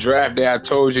 On draft day, I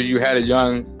told you had a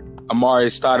young Amari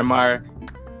Stoudemire.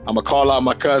 I'm going to call out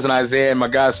my cousin Isaiah and my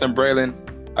godson Braylon.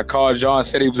 I called John,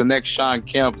 said he was the next Sean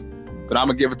Kemp, but I'm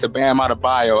going to give it to Bam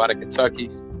Adebayo out of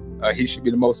Kentucky. He should be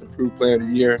the most improved player of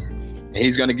the year. And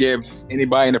he's going to give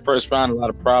anybody in the first round a lot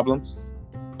of problems.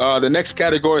 The next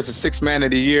category is the sixth man of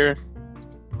the year.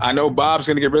 I know Bob's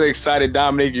gonna get really excited.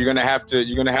 Dominic, you're gonna have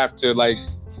to like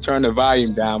turn the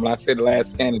volume down when I say the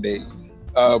last candidate.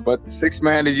 But the sixth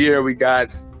man of the year, we got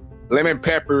Lemon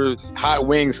Pepper, Hot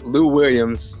Wings, Lou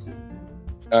Williams,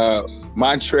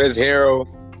 Montrezl Harrell,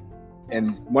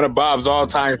 and one of Bob's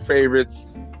all-time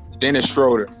favorites, Dennis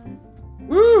Schroeder.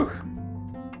 Woo!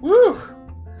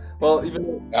 Well,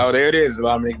 there it is,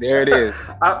 Dominic. There it is.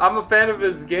 I'm a fan of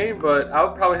his game, but I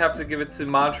would probably have to give it to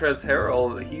Montrezl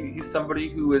Harrell. He's somebody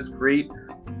who is great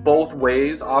both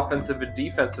ways, offensive and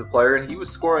defensive player, and he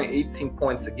was scoring 18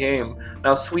 points a game.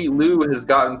 Now, Sweet Lou has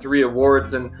gotten 3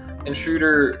 awards, and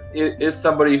Schroeder is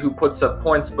somebody who puts up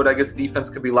points, but I guess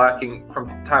defense could be lacking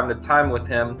from time to time with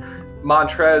him.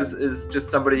 Montrez is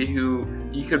just somebody who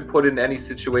you could put in any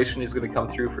situation, he's going to come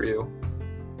through for you.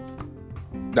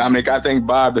 Dominic, I think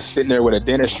Bob is sitting there with a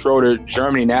Dennis Schroeder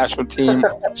Germany national team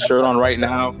shirt on right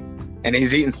now, and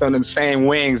he's eating some of them same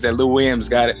wings that Lou Williams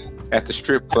got at the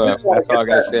strip club. That's all I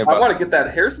got to say about it. I want to get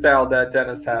that hairstyle that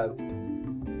Dennis has.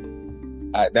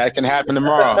 That can happen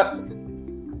tomorrow.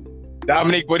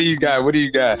 Dominic, what do you got?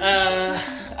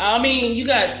 I mean, you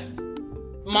got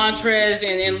Montrez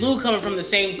and Lou coming from the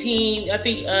same team. I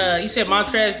think you said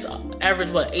Montrez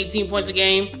averaged 18 points a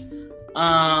game.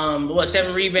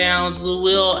 7 rebounds. Lou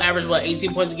Will averaged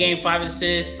 18 points a game, 5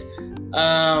 assists.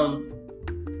 I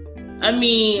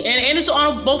mean, and it's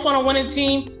both on a winning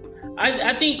team.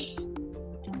 I think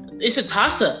it's a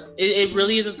toss-up. It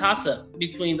really is a toss-up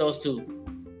between those two,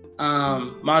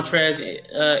 Montrez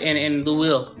and Lou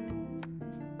Will.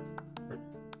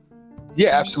 Yeah,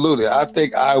 absolutely. I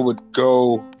think I would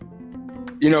go.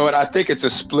 You know what? I think it's a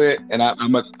split, and I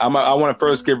want to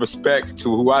first give respect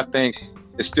to who I think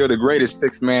is still the greatest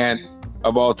sixth man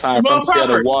of all time from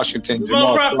Seattle, Washington,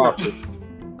 Jamal Crawford.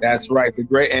 That's right, the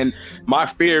great. And my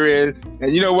fear is,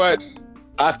 and you know what?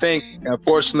 I think,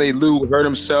 unfortunately, Lou hurt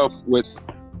himself with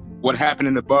what happened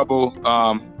in the bubble.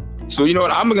 So you know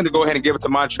what? I'm going to go ahead and give it to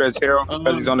Montrezl Harrell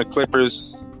because he's on the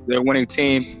Clippers, their winning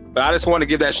team. But I just want to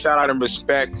give that shout out and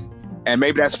respect. And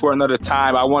maybe that's for another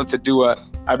time. I wanted to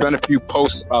I've done a few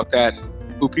posts about that,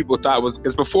 who people thought was,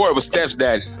 because before it was Steph's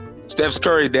dad. Steph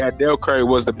Curry's dad, Dale Curry,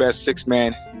 was the best sixth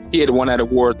man. He had won that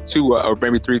award 2 or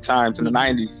maybe 3 times in the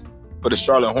 90s for the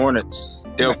Charlotte Hornets.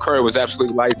 Dale Curry was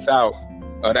absolutely lights out.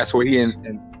 That's where he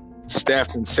and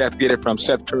Steph and Seth get it from.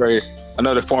 Seth Curry,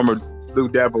 another former Blue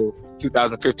Devil,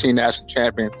 2015 national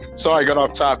champion. Sorry, I got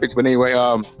off topic, but anyway,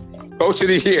 Coach of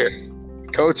the Year.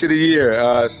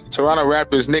 Toronto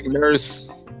Raptors, Nick Nurse,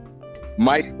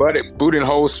 Mike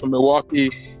Budenholzer from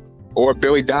Milwaukee, or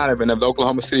Billy Donovan of the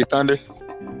Oklahoma City Thunder.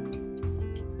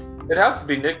 It has to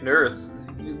be Nick Nurse.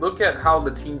 You look at how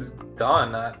the team's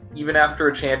done. Even after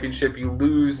a championship, you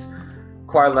lose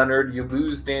Kawhi Leonard, you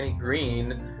lose Danny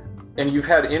Green, and you've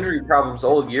had injury problems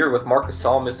all year with Marc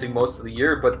Gasol missing most of the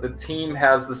year, but the team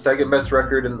has the second best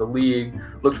record in the league,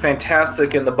 looked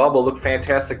fantastic in the bubble, looked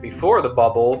fantastic before the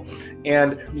bubble,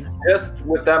 and just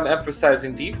with them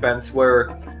emphasizing defense,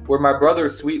 where my brother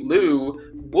Sweet Lou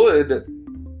would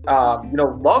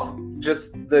love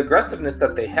just the aggressiveness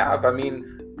that they have. I mean,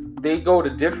 they go to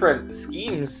different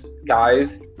schemes,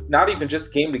 guys, not even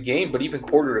just game to game, but even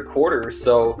quarter to quarter.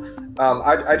 So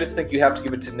I just think you have to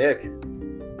give it to Nick.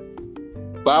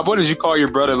 Bob, what did you call your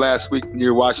brother last week when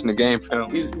you were watching the game film?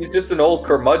 He's just an old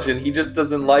curmudgeon. He just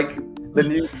doesn't like the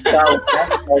new style.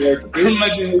 He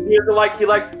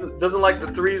doesn't like the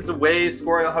threes away,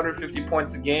 scoring 150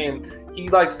 points a game. He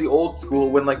likes the old school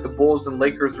when like the Bulls and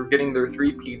Lakers were getting their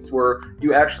three-peats, where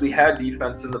you actually had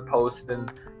defense in the post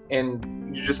and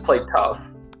you just played tough.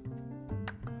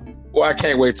 Well, I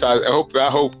can't wait. I hope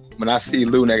when I see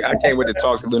Lou next, I can't wait to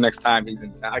talk to Lou next time he's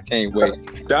in town. I can't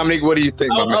wait. Dominique, what do you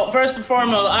think? First and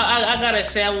foremost, I gotta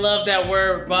say I love that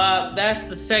word, Bob. That's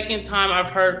the second time I've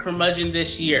heard curmudgeon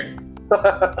this year.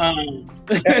 That'd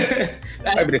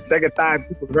be the second time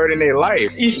people have heard it in their life.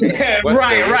 Yeah,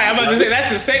 right. I'm about to say that's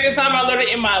the second time I learned it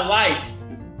in my life.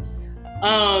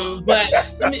 But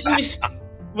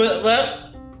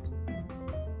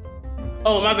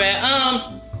oh, my bad.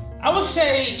 I would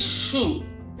say, shoot.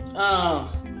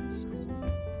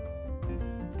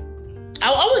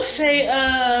 I would say,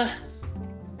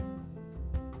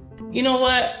 you know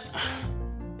what?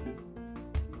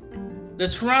 The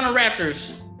Toronto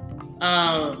Raptors.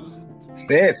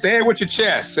 Say it with your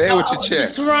chest. Say it with your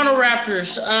chest. The Toronto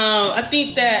Raptors. I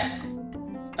think that.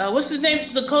 What's his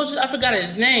name? The coach. I forgot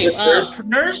his name.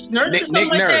 Nurse or something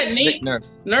like that. Nick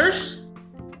Nurse.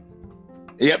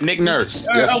 Yep, Nick Nurse.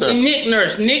 Yes, sir. Nick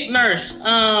Nurse.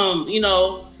 You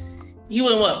know, he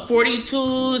went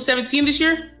 42-17 this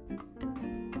year.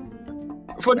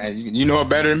 Man, you know it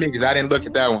better than me because I didn't look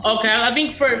at that one. Okay, I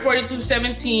think for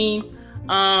 42-17.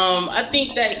 I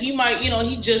think that he might,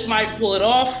 he just might pull it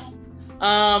off.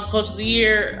 Coach of the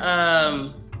year.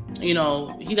 He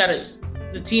got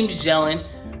the team's gelling.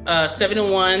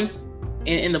 7-1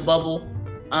 in the bubble.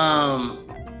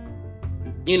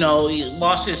 He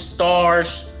lost his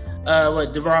stars. DeMar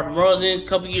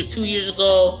DeRozan 2 years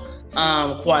ago.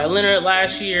 Kawhi Leonard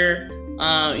last year.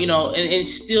 And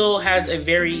still has a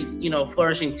very,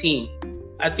 flourishing team.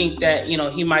 I think that,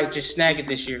 he might just snag it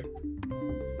this year.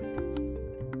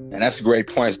 And that's a great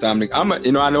point, Dominic. I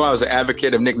know I was an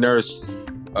advocate of Nick Nurse.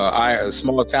 A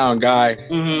small town guy.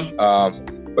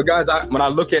 Mm-hmm. But guys, when I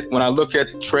look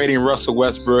at trading Russell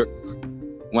Westbrook,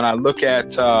 when I look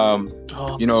at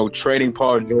trading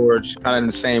Paul George, kind of in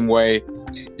the same way,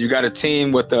 you got a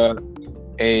team with a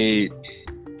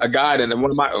guy that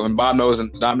and Bob knows and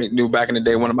Dominic knew back in the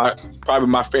day, probably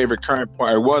my favorite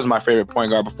was my favorite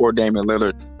point guard before Damian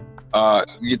Lillard.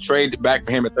 You trade back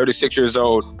for him at 36 years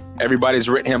old. Everybody's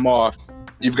written him off.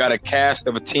 You've got a cast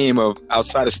of a team of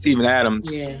outside of Steven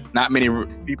Adams. Yeah. Not many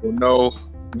people know.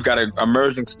 You've got an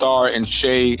emerging star in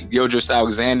Shai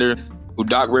Gilgeous-Alexander, who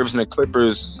Doc Rivers and the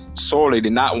Clippers sorely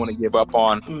did not want to give up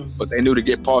on, but they knew to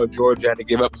get Paul George, had to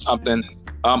give up something.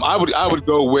 I would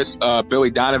go with Billy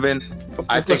Donovan.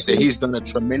 I think that he's done a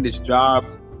tremendous job,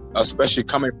 especially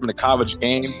coming from the college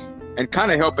game and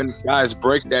kind of helping guys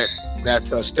break that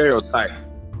stereotype.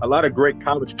 A lot of great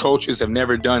college coaches have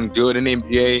never done good in the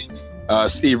NBA.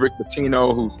 See Rick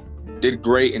Pitino, who did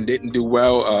great and didn't do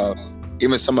well.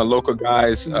 Even some of the local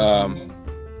guys, I'm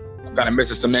kind of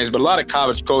missing some names, but a lot of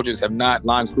college coaches have not.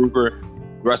 Lon Kruger,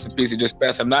 rest in peace, he just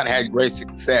passed, have not had great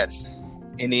success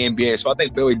in the NBA. So I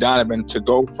think Billy Donovan, to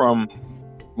go from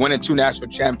winning 2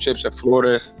 national championships at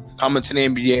Florida, coming to the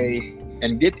NBA,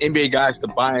 and get NBA guys to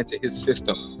buy into his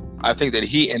system, I think that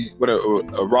he, and with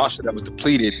a roster that was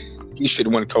depleted, he should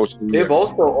win Coach of the Year. They've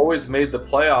also always made the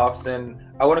playoffs, and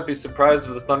I wouldn't be surprised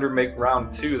if the Thunder make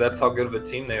round 2. That's how good of a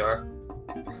team they are.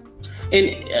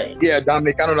 And yeah,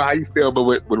 Dominic, I don't know how you feel, but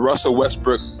with Russell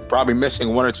Westbrook probably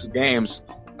missing 1 or 2 games,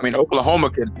 I mean, Oklahoma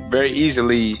could very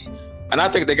easily, and I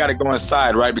think they got to go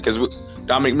inside, right? Because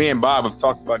Dominic, me and Bob have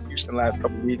talked about Houston the last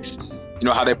couple of weeks. You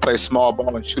know how they play small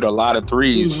ball and shoot a lot of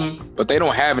threes, but they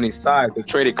don't have any size. They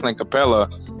traded Clint Capella,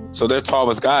 so their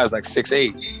tallest guy is like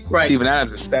 6'8". Right. Steven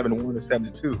Adams is 7'1" or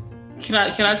 7'2". Can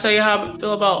I tell you how I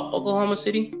feel about Oklahoma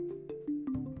City?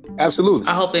 Absolutely.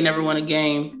 I hope they never win a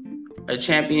game, a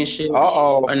championship,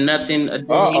 or nothing a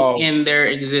day in their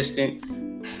existence.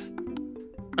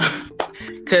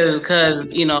 Cause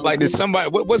like, did somebody?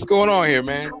 What's going on here,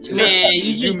 man?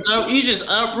 You just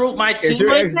uproot my team. Is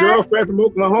your ex-girlfriend from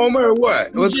Oklahoma or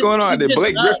what? What's going on? Did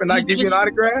Blake Griffin not give you an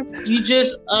autograph? You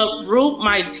just uproot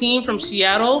my team from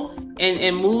Seattle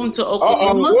and move them to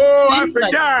Oklahoma. Whoa, I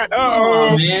forgot.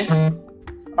 Man.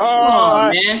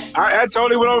 Man. I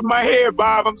totally went over my head,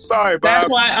 Bob. I'm sorry, Bob. That's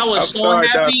why I was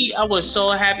happy. Doug. I was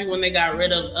so happy when they got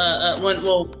rid of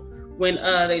when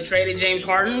they traded James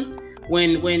Harden,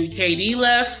 when KD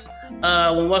left,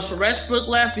 when Russell Westbrook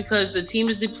left, because the team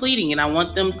is depleting, and I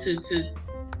want them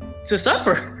to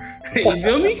suffer. You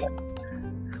feel me?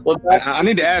 Well, I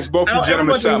need to ask both you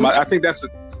gentlemen something. I think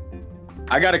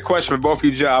I got a question for both of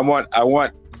you gentlemen. I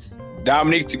want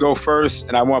Dominique to go first,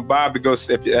 and I want Bob to go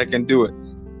see if I can do it.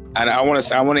 And I want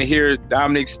to hear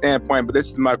Dominique's standpoint, but this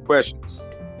is my question.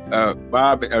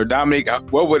 Bob or Dominic,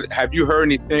 have you heard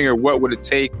anything, or what would it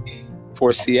take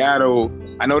for Seattle?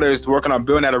 I know they're working on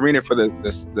building that arena for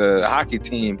the hockey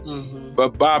team. Mm-hmm.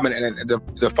 But Bob, and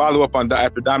to follow up on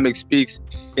after Dominic speaks,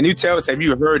 can you tell us, have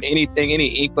you heard anything, any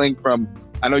inkling from?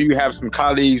 I know you have some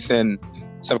colleagues and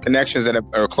some connections that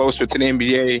are closer to the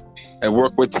NBA and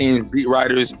work with teams, beat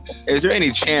writers. Is there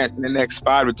any chance in the next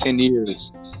 5 to 10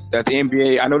 years that the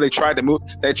NBA? I know they tried to move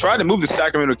the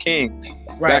Sacramento Kings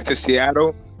back to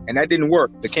Seattle, and that didn't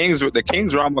work. The Kings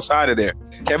were almost out of there.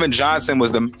 Kevin Johnson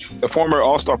was the former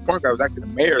All-Star point guard, was actually the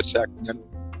mayor of Sacramento,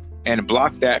 and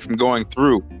blocked that from going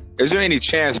through. Is there any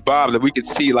chance, Bob, that we could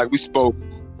see, like we spoke,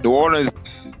 New Orleans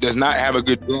does not have a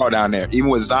good draw down there, even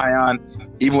with Zion,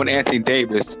 even with Anthony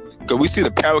Davis? Because we see the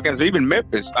Pelicans, or even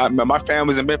Memphis. My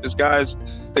family's in Memphis, guys.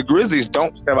 The Grizzlies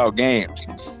don't sell out games.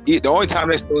 The only time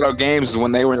they sold out games is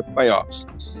when they were in the playoffs.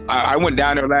 I went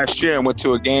down there last year and went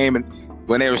to a game, and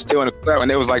when they were still in the playoffs, and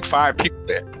there was like 5 people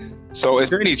there. So is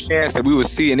there any chance that we would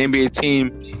see an NBA team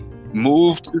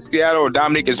move to Seattle? Or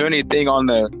Dominic, is there anything on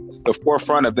the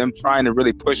forefront of them trying to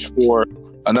really push for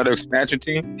another expansion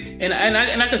team? And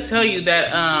I can tell you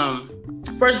that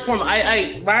first and foremost,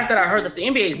 last that I heard that the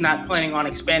NBA is not planning on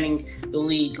expanding the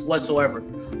league whatsoever.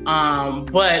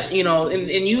 But you know,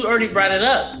 and you already brought it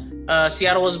up.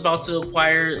 Seattle was about to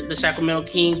acquire the Sacramento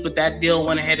Kings, but that deal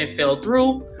went ahead and fell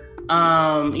through.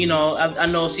 You know, I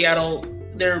know Seattle,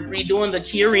 they're redoing the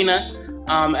Key Arena,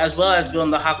 as well as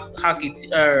building the hockey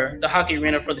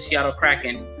arena for the Seattle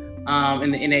Kraken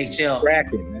in the NHL.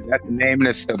 Kraken, that's the name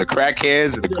of the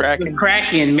Crackheads, or the Kraken. The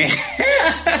Kraken, man.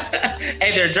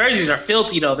 Hey, their jerseys are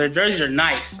filthy though. Their jerseys are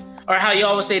nice. Or how you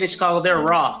always say in Chicago, they're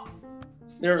raw.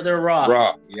 They're raw.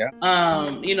 Raw, yeah.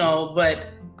 You know, but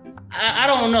I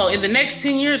don't know. In the next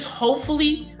 10 years,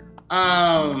 hopefully,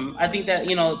 I think that,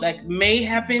 you know, that may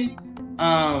happen.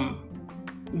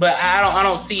 But I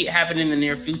don't see it happening in the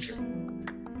near future,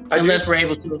 unless we're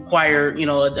able to acquire, you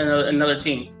know, another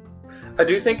team. I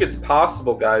do think it's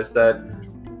possible, guys, that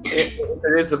it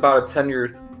is about a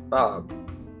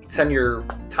 10-year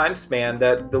time span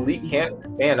that the league can't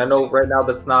expand. I know right now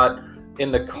that's not in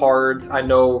the cards. I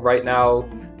know right now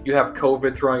you have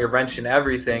COVID throwing a wrench in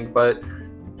everything, but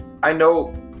I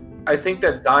think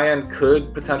that Zion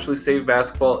could potentially save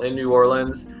basketball in New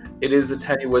Orleans. It is a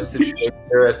tenuous situation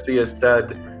there, as Thea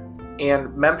said.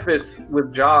 And Memphis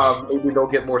with Ja, maybe they'll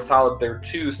get more solid there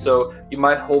too. So you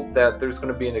might hope that there's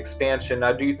going to be an expansion.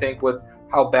 I do think with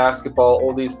how basketball,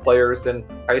 all these players in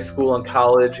high school and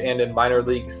college and in minor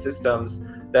league systems,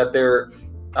 that they're,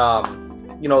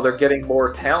 you know, they're getting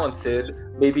more talented.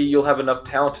 Maybe you'll have enough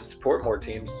talent to support more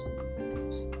teams.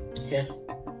 Yeah,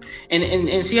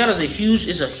 and Seattle's a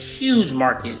huge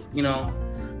market. You know,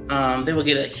 they will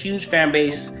get a huge fan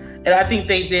base, and I think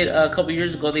they did a couple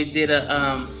years ago. They did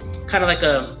a kind of like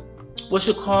a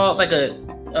like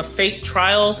a fake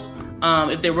trial.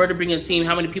 If they were to bring a team,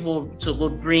 how many people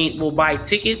will buy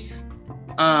tickets?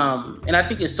 And I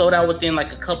think it sold out within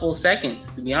like a couple of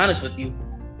seconds, to be honest with you.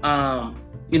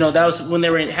 You know, that was when they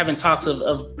were having talks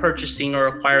of purchasing or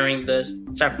acquiring the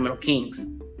Sacramento Kings.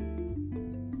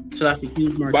 So that's a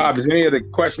huge market. Bob, is there any other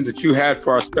questions that you had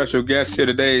for our special guest here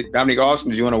today, Dominic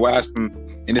Austin? Do you want to ask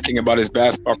him anything about his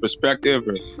basketball perspective?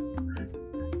 Or?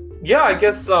 Yeah, I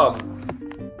guess.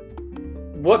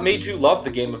 What made you love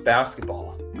the game of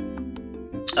basketball?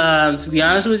 To be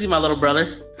honest with you, my little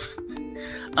brother.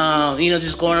 You know,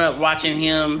 just growing up watching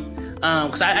him.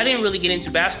 Because I didn't really get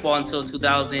into basketball until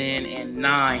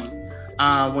 2009,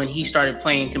 when he started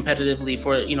playing competitively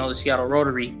for, you know, the Seattle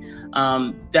Rotary.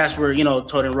 That's where, you know,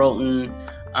 Tony Roten,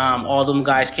 all them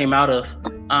guys came out of.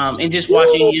 And just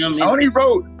watching him. Tony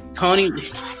Roten.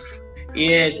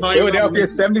 Yeah, Tony. Philadelphia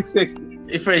 76.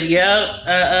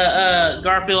 Yeah,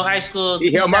 Garfield High School.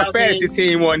 He held my fantasy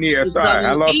team one year. Sorry,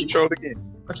 I lost control again.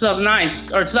 Or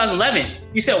 2009 or 2011.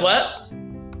 You said what?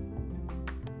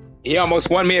 He almost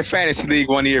won me a fantasy league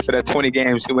one year for that 20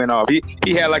 games he went off.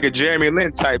 He had like a Jeremy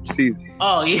Lin type season.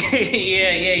 Oh yeah,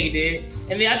 he did.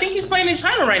 And then I think he's playing in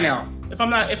China right now. If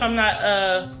I'm not,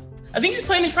 I think he's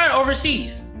playing in China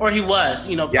overseas, or he was.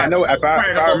 You know. Yeah, I know. If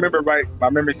I remember right,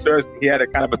 my memory serves me, he had a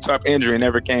kind of a tough injury and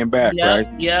never came back. Right?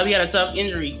 Yeah, he had a tough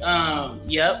injury.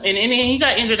 Yep. And he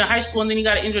got injured in high school, and then he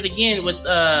got injured again with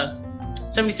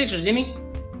 76ers, didn't he?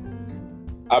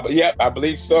 I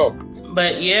believe so.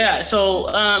 But yeah, so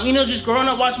you know, just growing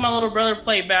up watching my little brother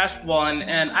play basketball,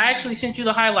 and I actually sent you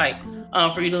the highlight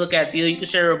for you to look at. Theo, you can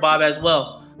share it with Bob as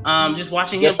well. Just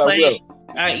watching him play,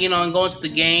 you know, and going to the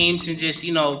games and just,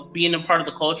 you know, being a part of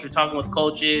the culture, talking with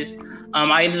coaches.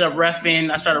 I ended up I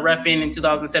started reffing in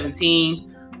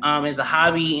 2017. as a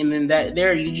hobby, and then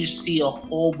there you just see a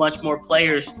whole bunch more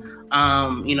players,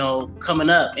 coming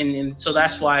up, and so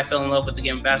that's why I fell in love with the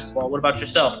game of basketball. What about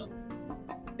yourself?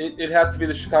 It had to be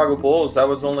the Chicago Bulls. I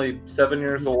was only 7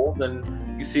 years old,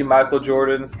 and you see Michael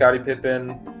Jordan, Scottie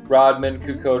Pippen, Rodman,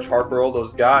 Kukoc, Harper, all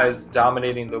those guys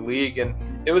dominating the league, and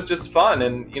it was just fun.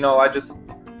 And I just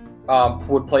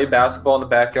would play basketball in the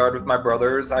backyard with my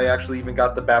brothers. I actually even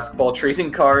got the basketball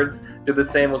trading cards. Did the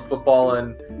same with football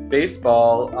and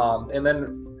baseball. And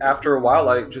then after a while,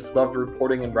 I just loved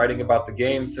reporting and writing about the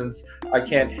game, since I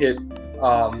can't hit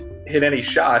any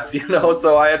shots,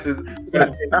 so I had to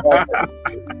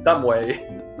some way.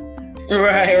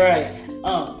 Right.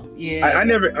 Yeah. I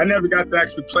never got to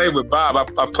actually play with Bob.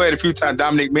 I played a few times.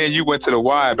 Dominique, man, you went to the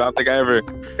Y, but I don't think I ever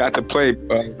got to play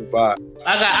with Bob.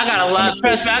 I got a lot.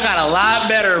 Trust me, I got a lot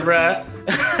better, bruh.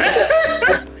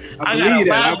 I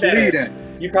believe that.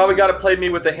 You probably got to play me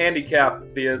with the handicap,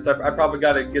 Theus. I probably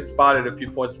got to get spotted a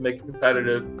few points to make it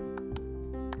competitive.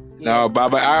 No,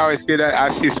 Bob, I always hear that. I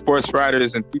see sports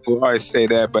writers and people always say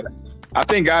that, but I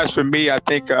think, guys, for me, I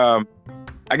think I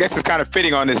guess it's kind of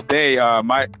fitting on this day.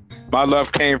 My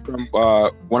love came from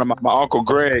one of my Uncle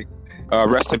Greg,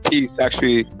 rest in peace.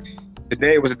 Actually,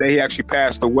 today was the day he actually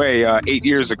passed away 8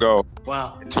 years ago.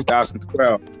 Wow. In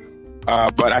 2012.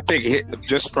 But I think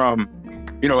just from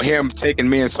him taking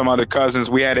me and some other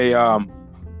cousins, we had a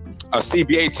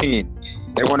CBA team.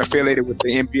 They weren't affiliated with the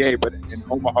NBA, but in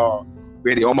Omaha,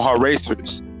 we had the Omaha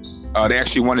Racers. They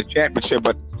actually won a championship.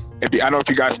 But I don't know if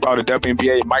you guys follow the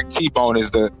WNBA. Mike T-Bone is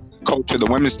the coach of the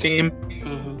women's team.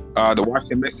 Mm-hmm. The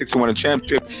Washington Mystics, who won a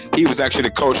championship. He was actually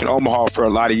the coach in Omaha for a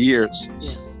lot of years.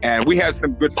 Yeah. And we had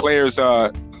some good players.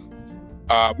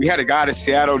 We had a guy in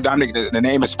Seattle, Dominic, the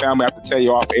name is family, I have to tell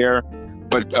you off air.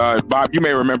 But Bob, you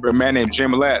may remember a man named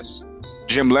Jim Les.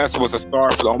 Jim Les was a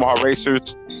star for the Omaha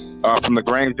Racers from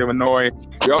LaGrange, Illinois.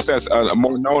 We also have a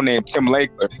more known name, Tim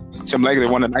Legler. Tim Legler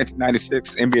won the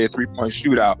 1996 NBA three-point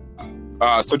shootout.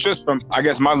 So just from, I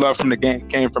guess my love from the game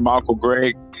came from my Uncle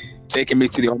Greg, taking me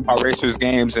to the Omaha Racers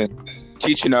games and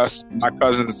teaching us, my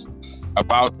cousins,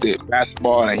 about the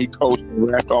basketball. And he coached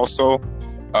and ref also.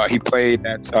 He played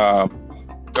at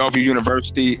Bellevue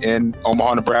University in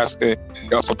Omaha, Nebraska.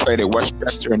 He also played at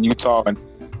Westchester in Utah, and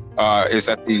is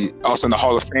also in the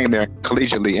Hall of Fame there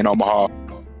collegiately in Omaha.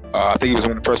 I think he was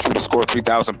one of the first people to score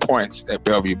 3,000 points at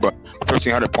Bellevue, but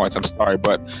 1,500 points, I'm sorry.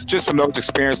 But just from those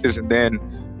experiences, and then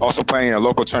also playing in a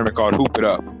local tournament called Hoop It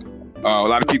Up. A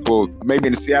lot of people, maybe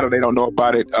in Seattle, they don't know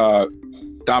about it.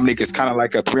 Dominique, is kind of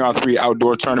like a 3-on-3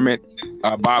 outdoor tournament.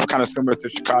 Bob, kind of similar to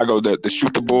Chicago, the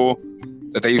Shoot the Bull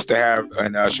that they used to have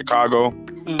in Chicago.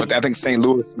 Mm-hmm. But I think St.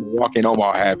 Louis, Milwaukee, and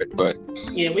Omaha have it. But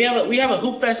yeah, we have a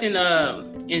Hoop Fest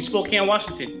in Spokane,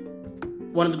 Washington.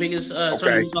 One of the biggest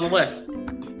tournaments on the West.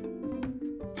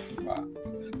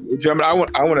 Gentlemen,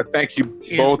 I want to thank you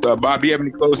both. Bob, do you have any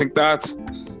closing thoughts?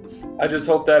 I just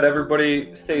hope that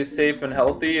everybody stays safe and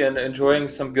healthy and enjoying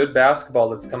some good basketball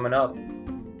that's coming up.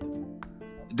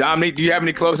 Dominique, do you have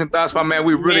any closing thoughts, my man?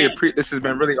 We really appreciate this. Has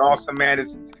been really awesome, man.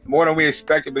 It's more than we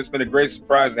expected, but it's been a great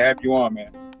surprise to have you on,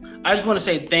 man. I just want to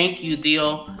say thank you,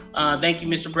 Theo. Thank you,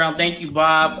 Mr. Brown. Thank you,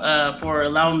 Bob, for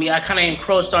allowing me. I kind of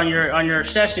encroached on your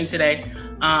session today,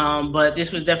 but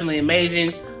this was definitely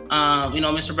amazing.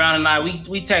 Mr. Brown and I,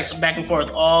 we text back and forth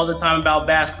all the time about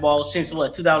basketball since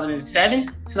 2007,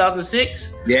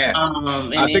 2006? Yeah.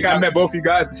 I think I met both of you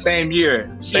guys the same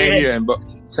year, and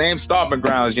same stomping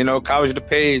grounds, College of the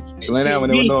Page, Glen when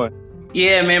they were doing.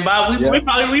 Yeah, man, Bob, we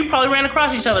probably ran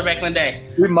across each other back in the day.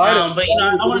 We might have. But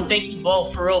I want to thank you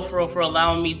both for real for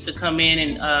allowing me to come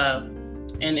in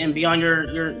and be on your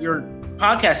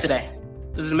podcast today.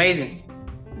 It was amazing.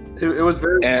 It was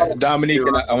very and Dominique,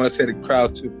 and I want to say the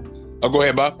crowd too. Oh, go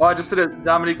ahead, Bob. Well, I just said it.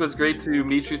 Dominique, was great to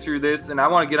meet you through this, and I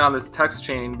want to get on this text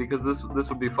chain because this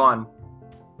would be fun.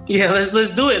 Yeah, let's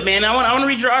do it, man. I want to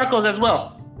read your articles as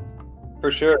well.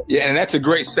 For sure. Yeah, and that's a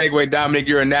great segue, Dominique.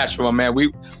 You're a natural, man.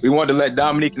 We wanted to let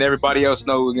Dominique and everybody else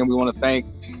know. Again, we want to thank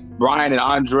Brian and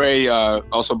Andre,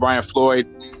 also Brian Floyd,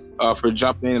 for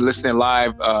jumping in and listening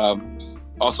live.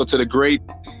 Also to the great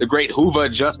Hoover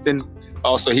Justin.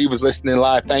 Also, he was listening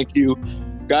live. Thank you.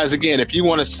 Guys, again, if you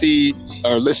want to see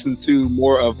or listen to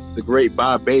more of the great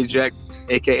Bob Bajek,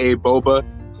 a.k.a. Boba,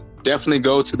 definitely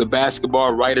go to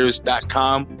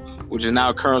thebasketballwriters.com, which is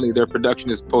now currently their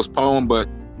production is postponed, but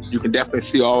you can definitely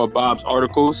see all of Bob's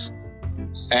articles.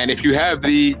 And if you have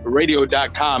the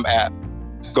radio.com app,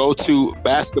 go to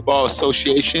Basketball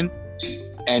Association,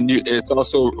 and it's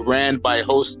also ran by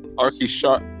host Archie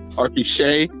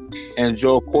Shea and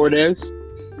Joel Cordes.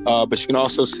 But you can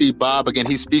also see Bob, again,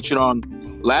 he's featured on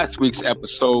last week's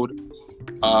episode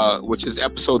which is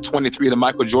episode 23, the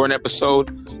Michael Jordan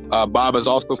episode. Bob is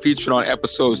also featured on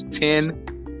episodes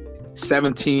 10,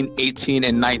 17, 18,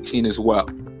 and 19 as well.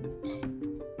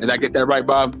 Did I get that right,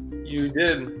 Bob? You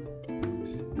did.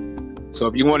 So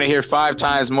if you want to hear 5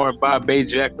 times more of Bob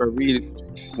Bajek or read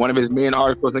one of his main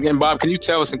articles, again, Bob, can you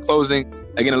tell us in closing,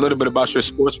 again, a little bit about your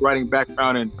sports writing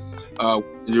background and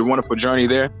your wonderful journey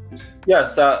there?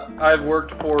 Yes, I've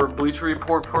worked for Bleacher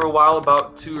Report for a while,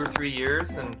 about 2 or 3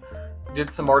 years, and did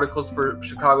some articles for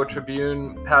Chicago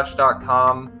Tribune,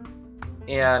 Patch.com,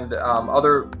 and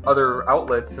other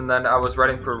outlets. And then I was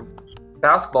writing for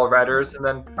Basketball Writers, and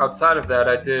then outside of that,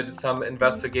 I did some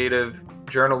investigative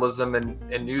journalism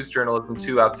and news journalism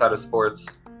too outside of sports.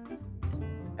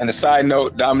 And a side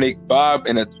note, Dominique, Bob,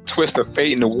 in a twist of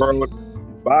fate in the world,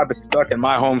 Bob is stuck in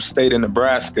my home state in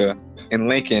Nebraska, in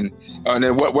Lincoln. And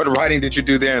then what writing did you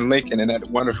do there in Lincoln, in that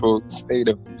wonderful state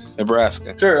of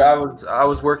Nebraska? Sure, I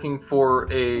was working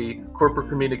for a corporate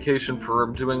communication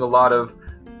firm, doing a lot of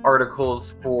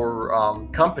articles for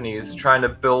companies trying to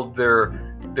build their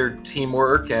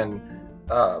teamwork and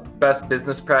best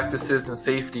business practices and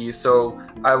safety. So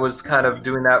I was kind of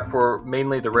doing that for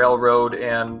mainly the railroad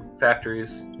and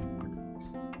factories.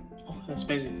 Oh, that's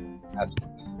amazing. That's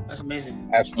amazing.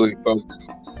 Absolutely, folks.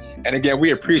 And again,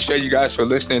 we appreciate you guys for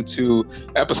listening to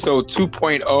episode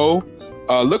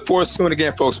 2.0. Look for us soon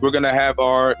again, folks. We're going to have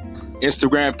our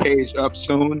Instagram page up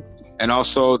soon, and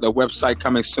also the website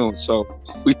coming soon. So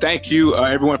we thank you,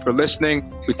 everyone, for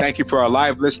listening. We thank you for our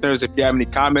live listeners. If you have any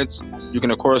comments, you can,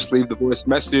 of course, leave the voice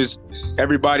messages.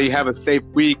 Everybody have a safe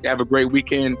week. Have a great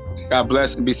weekend. God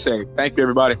bless and be safe. Thank you,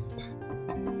 everybody.